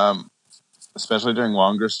 especially during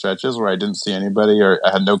longer stretches where I didn't see anybody or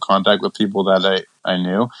I had no contact with people that I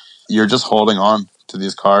knew, you're just holding on to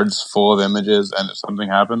these cards full of images, and if something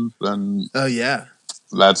happens, then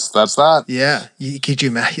that's that. Yeah, could you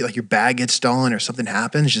imagine like your bag gets stolen or something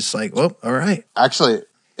happens? Just like, well, all right. Actually,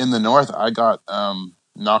 in the north, I got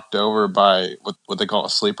knocked over by what they call a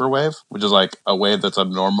sleeper wave, which is like a wave that's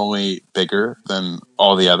abnormally bigger than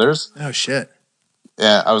all the others. Oh shit!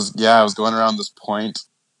 Yeah, I was going around this point,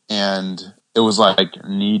 and it was like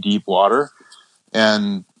knee deep water.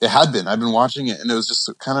 And it had been. I've been watching it, and it was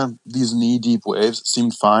just kind of these knee-deep waves. It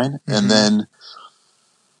seemed fine. Mm-hmm. And then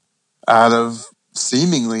out of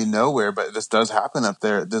seemingly nowhere, but this does happen up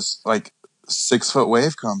there, this, like, 6-foot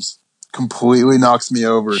wave comes. Completely knocks me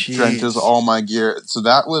over. Jeez. Drenches all my gear. So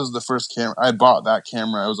that was the first camera. I bought that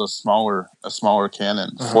camera. It was a smaller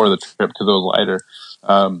Canon for the trip because it was lighter.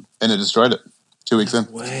 And it destroyed it 2 weeks in.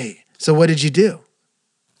 Wait. So what did you do?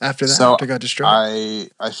 After that, after it got destroyed?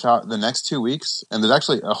 I shot the next 2 weeks, and there's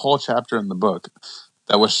actually a whole chapter in the book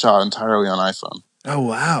that was shot entirely on iPhone. Oh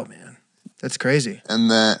wow, man, that's crazy. And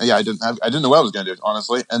then I didn't know what I was going to do,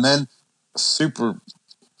 honestly. And then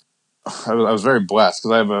I was very blessed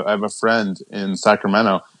because I have a friend in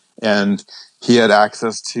Sacramento, and he had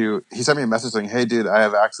access to. He sent me a message saying, "Hey, dude, I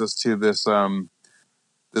have access to this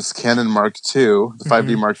this Canon Mark II, the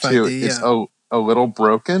 5D Mark II. 5D, it's a little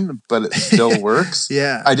broken, but it still works."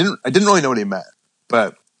 Yeah. I didn't really know what he meant,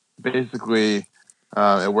 but basically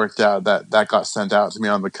it worked out that got sent out to me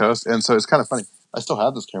on the coast. And so it's kind of funny. I still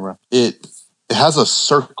have this camera. It has a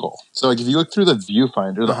circle. So like if you look through the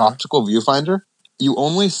viewfinder, the optical viewfinder, you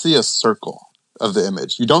only see a circle of the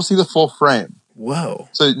image. You don't see the full frame. Whoa.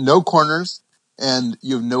 So no corners, and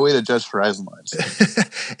you have no way to judge horizon lines.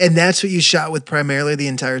 And that's what you shot with primarily the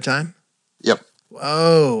entire time? Yep.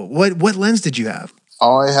 Oh, what lens did you have?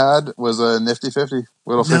 All I had was a nifty 50,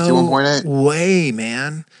 little 51.8. No way,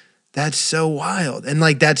 man. That's so wild. And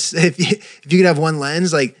like that's if you could have one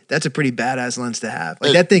lens, like that's a pretty badass lens to have.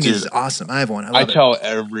 Like that thing is awesome. I have one. I tell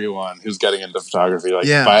everyone who's getting into photography, like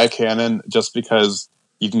buy a Canon just because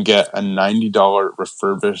you can get a $90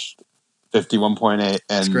 refurbished 51.8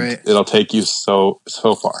 and it'll take you so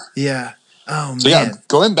far. Yeah. Oh man. So yeah,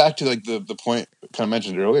 going back to like the point kind of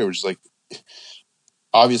mentioned earlier, which is like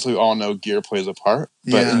obviously we all know gear plays a part,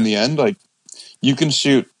 but in the end, like you can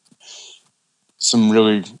shoot some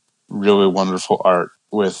really, really wonderful art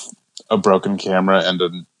with a broken camera and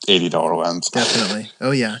an $80 lens. Definitely.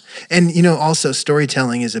 Oh yeah. And you know, also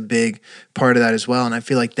storytelling is a big part of that as well. And I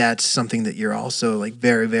feel like that's something that you're also like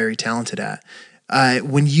very, very talented at.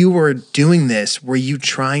 When you were doing this, were you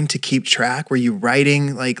trying to keep track? Were you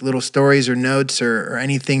writing like little stories or notes or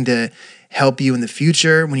anything to help you in the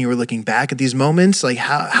future when you were looking back at these moments? Like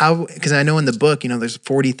how, because I know in the book, you know, there's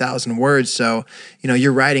 40,000 words. So, you know,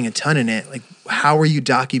 you're writing a ton in it. Like how are you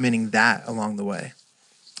documenting that along the way?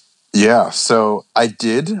 Yeah. So I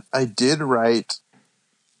did write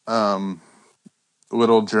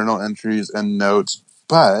little journal entries and notes,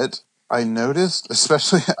 but I noticed,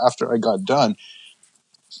 especially after I got done,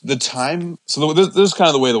 the time. So this is kind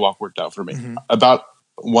of the way the walk worked out for me. Mm-hmm. About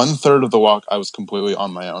 1/3 of the walk, I was completely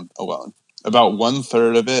on my own, alone. About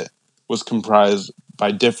 1/3 of it was comprised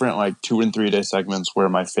by different like 2 and 3 day segments where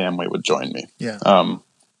my family would join me. Yeah. And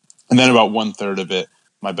then about 1/3 of it,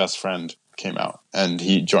 my best friend came out, and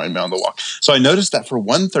he joined me on the walk. So I noticed that for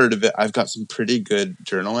 1/3 of it, I've got some pretty good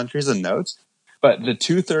journal entries and notes. But the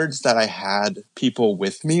 2/3 that I had people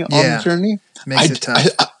with me on the journey, makes it tough.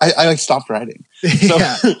 I like stopped writing. So,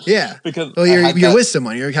 yeah. Because you're with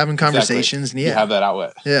someone, you're having conversations, exactly. And you have that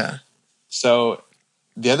outlet. Yeah. So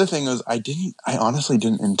the other thing was, I honestly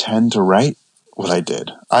didn't intend to write what I did.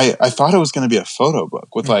 I thought it was going to be a photo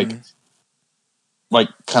book with like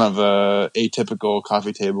kind of a atypical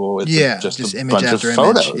coffee table. It's just a image bunch after of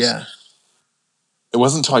photos. Image. Yeah. It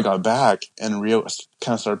wasn't until I got back and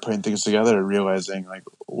kind of started putting things together and realizing like,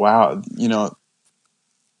 wow,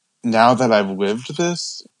 now that I've lived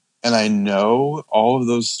this and I know all of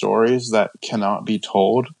those stories that cannot be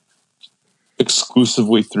told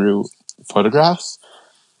exclusively through photographs,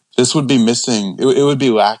 this would be missing. It would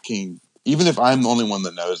be lacking. Even if I'm the only one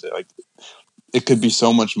that knows it, like it could be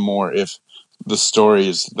so much more if the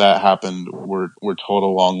stories that happened were told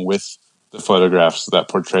along with the photographs that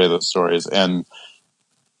portray those stories. And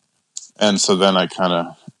so then I kind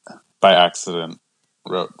of, by accident,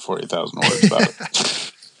 wrote 40,000 words about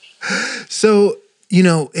it. So,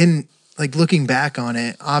 in like looking back on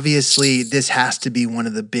it, obviously this has to be one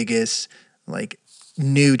of the biggest like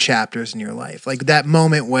new chapters in your life. Like that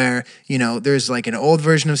moment where, there's like an old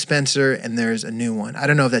version of Spencer and there's a new one. I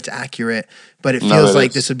don't know if that's accurate, but it feels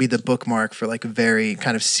like this would be the bookmark for like a very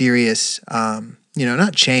kind of serious,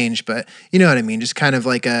 not change, but you know what I mean? Just kind of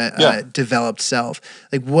like a developed self.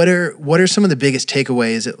 Like what are some of the biggest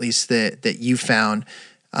takeaways, at least that you found,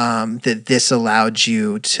 that this allowed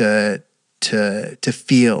you to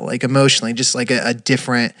feel like emotionally, just like a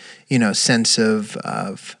different, sense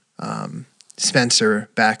of Spencer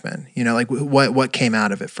Backman, like what came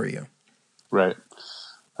out of it for you? Right.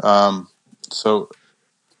 So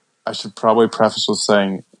I should probably preface with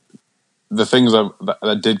saying the things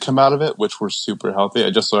that did come out of it, which were super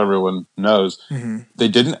healthy, just so everyone knows, they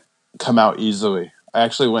didn't come out easily. I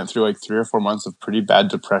actually went through like 3 or 4 months of pretty bad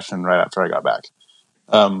depression right after I got back.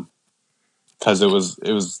 Cause it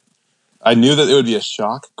was, I knew that it would be a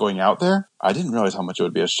shock going out there. I didn't realize how much it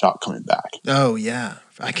would be a shock coming back. Oh yeah.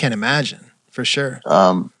 I can't imagine. For sure.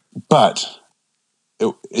 But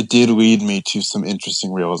it did lead me to some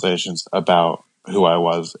interesting realizations about who I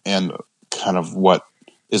was and kind of what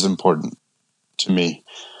is important to me.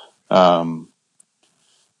 I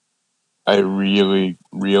really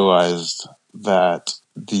realized that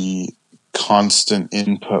the constant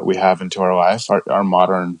input we have into our life, our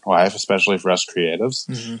modern life, especially for us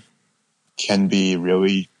creatives, can be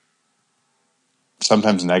really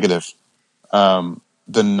sometimes negative.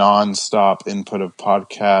 The nonstop input of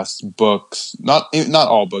podcasts, books, not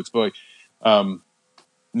all books, but like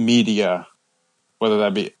media, whether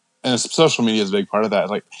that be, and social media is a big part of that.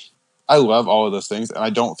 Like, I love all of those things, and I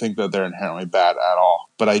don't think that they're inherently bad at all.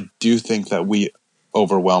 But I do think that we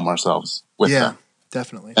overwhelm ourselves with them.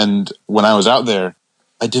 Definitely. And when I was out there,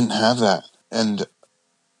 I didn't have that, and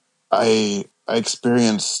I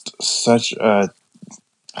experienced such a,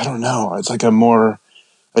 I don't know, it's like a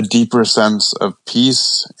deeper sense of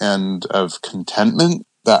peace and of contentment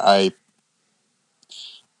that I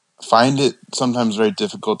find it sometimes very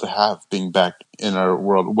difficult to have being back in our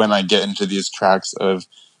world when I get into these tracks of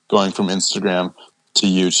going from Instagram to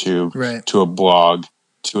YouTube, to a blog,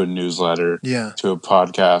 to a newsletter, to a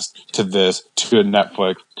podcast, to this, to a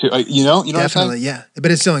Netflix, to definitely, what I'm saying?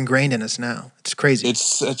 But it's so ingrained in us now. It's crazy. It's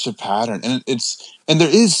such a pattern, and there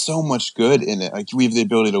is so much good in it. Like we have the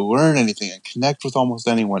ability to learn anything and connect with almost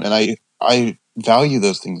anyone, and I value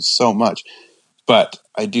those things so much. But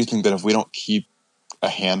I do think that if we don't keep a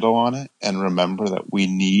handle on it and remember that we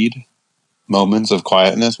need moments of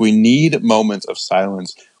quietness, we need moments of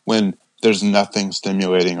silence when there's nothing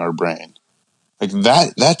stimulating our brain. Like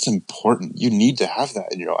that's important. You need to have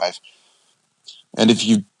that in your life. And if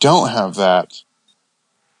you don't have that,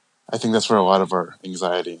 I think that's where a lot of our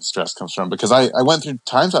anxiety and stress comes from. Because I went through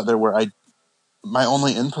times out there where my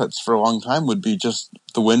only inputs for a long time would be just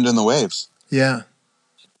the wind and the waves. Yeah.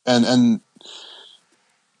 And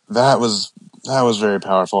that was very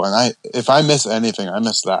powerful. And if I miss anything, I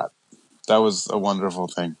miss that. That was a wonderful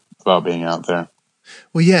thing about being out there.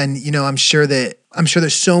 Well, yeah, and I'm sure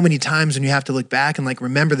there's so many times when you have to look back and like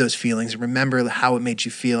remember those feelings and remember how it made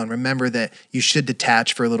you feel and remember that you should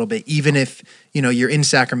detach for a little bit, even if you're in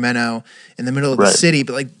Sacramento in the middle of the city,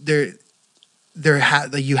 but like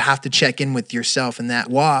you have to check in with yourself in that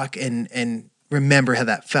walk and remember how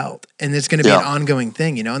that felt, and it's going to be an ongoing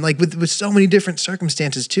thing, and like with so many different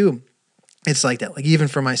circumstances too. it's like that. Like even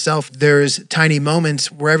for myself, there's tiny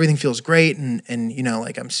moments where everything feels great and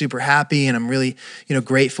like I'm super happy and I'm really,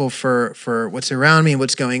 grateful for what's around me and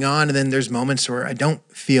what's going on. And then there's moments where I don't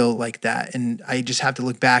feel like that. And I just have to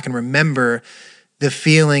look back and remember the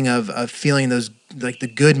feeling of feeling those, like the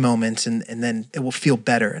good moments, and then it will feel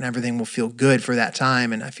better and everything will feel good for that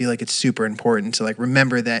time. And I feel like it's super important to like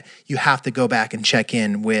remember that you have to go back and check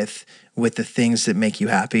in with the things that make you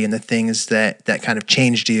happy and the things that kind of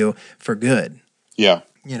changed you for good. Yeah.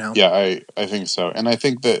 Yeah, I think so. And I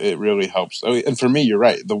think that it really helps. And for me, you're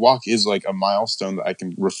right. The walk is like a milestone that I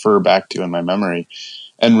can refer back to in my memory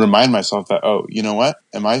and remind myself that, oh, you know what?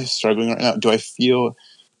 Am I struggling right now? Do I feel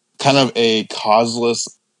kind of a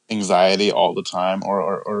causeless anxiety all the time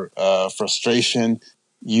or frustration?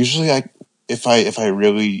 Usually if I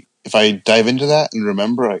dive into that and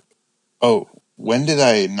remember, like, oh, when did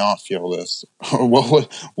I not feel this? Or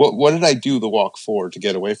what did I do the walk for to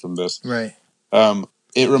get away from this? Right.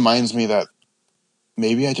 It reminds me that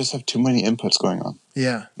maybe I just have too many inputs going on.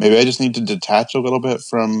 Yeah. Maybe I just need to detach a little bit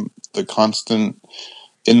from the constant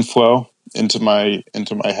inflow into my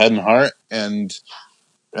head and heart and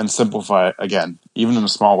simplify again, even in a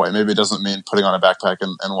small way. Maybe it doesn't mean putting on a backpack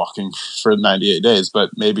and walking for 98 days, but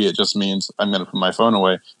maybe it just means I'm going to put my phone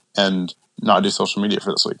away and not do social media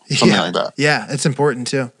for this week. Something like that. Yeah, it's important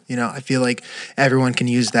too. I feel like everyone can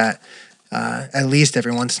use that at least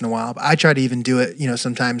every once in a while. But I try to even do it,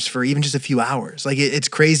 sometimes for even just a few hours. Like it's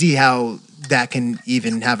crazy how that can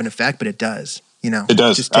even have an effect, but it does. It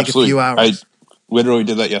does. Just take absolutely. a few hours. I literally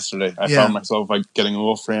did that yesterday. I found myself like getting a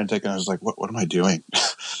little frantic, and I was like, "What am I doing?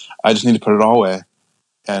 I just need to put it all away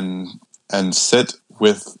and sit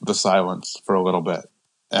with the silence for a little bit."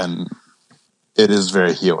 And it is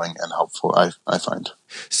very healing and helpful, I find.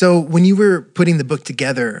 So when you were putting the book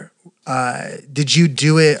together, did you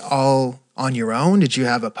do it all on your own? Did you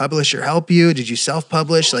have a publisher help you? Did you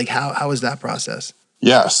self-publish? Like how was that process?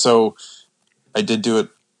 Yeah, so I did do it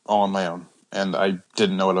all on my own. And I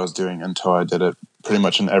didn't know what I was doing until I did it pretty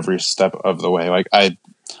much in every step of the way. Like I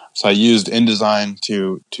used InDesign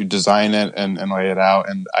to design it and lay it out.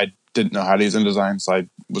 And I didn't know how to use InDesign, so I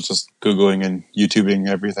was just Googling and YouTubing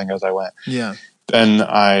everything as I went. Yeah. Then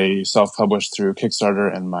I self-published through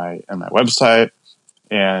Kickstarter and my website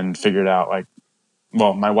and figured out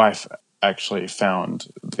my wife actually found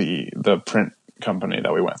the print company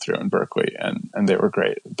that we went through in Berkeley and they were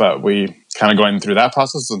great. But we kind of going through that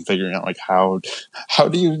process and figuring out how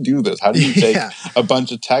do you do this? How do you take a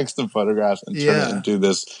bunch of text and photographs and turn it into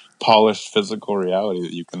this polished physical reality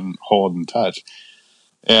that you can hold and touch?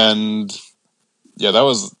 And yeah, that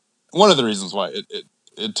was one of the reasons why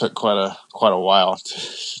it took quite a while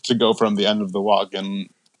to go from the end of the walk in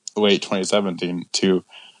late 2017 to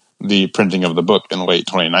the printing of the book in late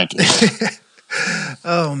 2019.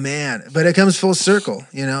 Oh man, but it comes full circle,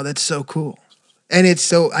 that's so cool. And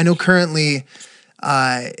I know currently,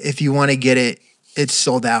 if you want to get it, it's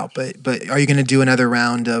sold out, but are you going to do another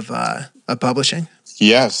round of publishing?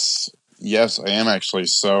 Yes, I am actually.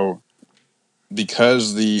 So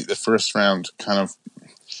because the first round kind of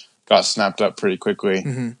got snapped up pretty quickly,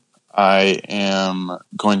 mm-hmm. I am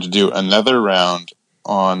going to do another round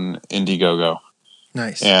on Indiegogo.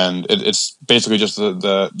 Nice. And it's basically just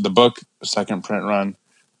the book, second print run.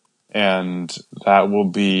 And that will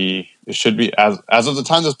be, it should be, as of the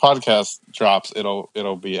time this podcast drops,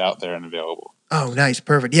 it'll be out there and available. Oh, nice.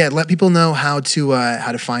 Perfect. Yeah. Let people know how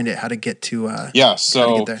to find it, how to get to,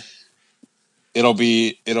 so there. It'll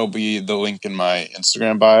be the link in my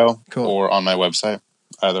Instagram bio or on my website,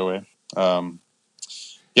 either way. So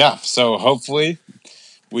hopefully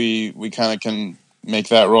we kind of can make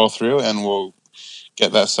that roll through and we'll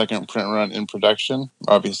get that second print run in production,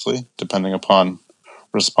 obviously, depending upon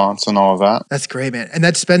response and all of that. That's great, man. And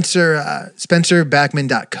that's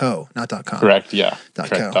SpencerBackman.co, not .com. Correct, yeah.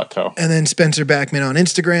 .co. And then Spencer Backman on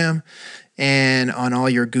Instagram and on all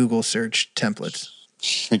your Google search templates.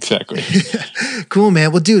 Exactly. Cool,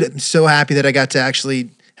 man. Well, dude, I'm so happy that I got to actually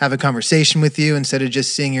have a conversation with you instead of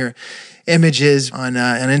just seeing your images on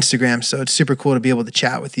Instagram. So it's super cool to be able to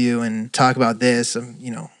chat with you and talk about this.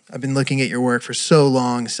 I've been looking at your work for so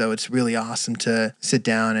long, so it's really awesome to sit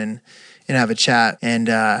down and have a chat. And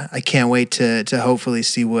I can't wait to hopefully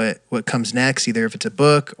see what comes next, either if it's a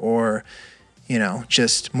book or,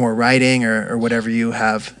 just more writing or whatever you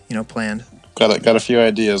have, planned. Got a few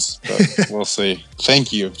ideas, but we'll see.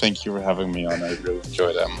 Thank you for having me on. I really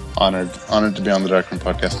enjoyed it. I'm honored to be on the Darkroom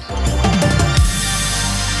Podcast.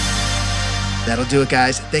 That'll do it,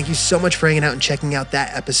 guys. Thank you so much for hanging out and checking out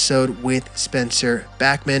that episode with Spencer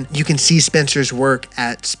Backman. You can see Spencer's work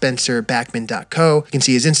at spencerbackman.co. You can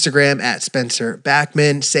see his Instagram at Spencer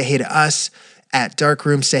Backman. Say hey to us at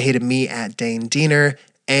Darkroom. Say hey to me at Dane Diener.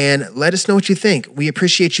 And let us know what you think. We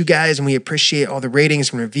appreciate you guys, and we appreciate all the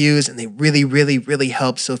ratings and reviews, and they really, really, really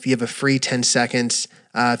help. So if you have a free 10 seconds,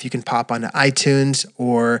 if you can pop onto iTunes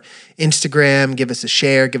or Instagram, give us a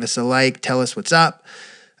share, give us a like, tell us what's up.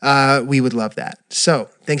 We would love that. So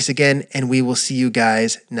thanks again, and we will see you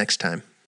guys next time.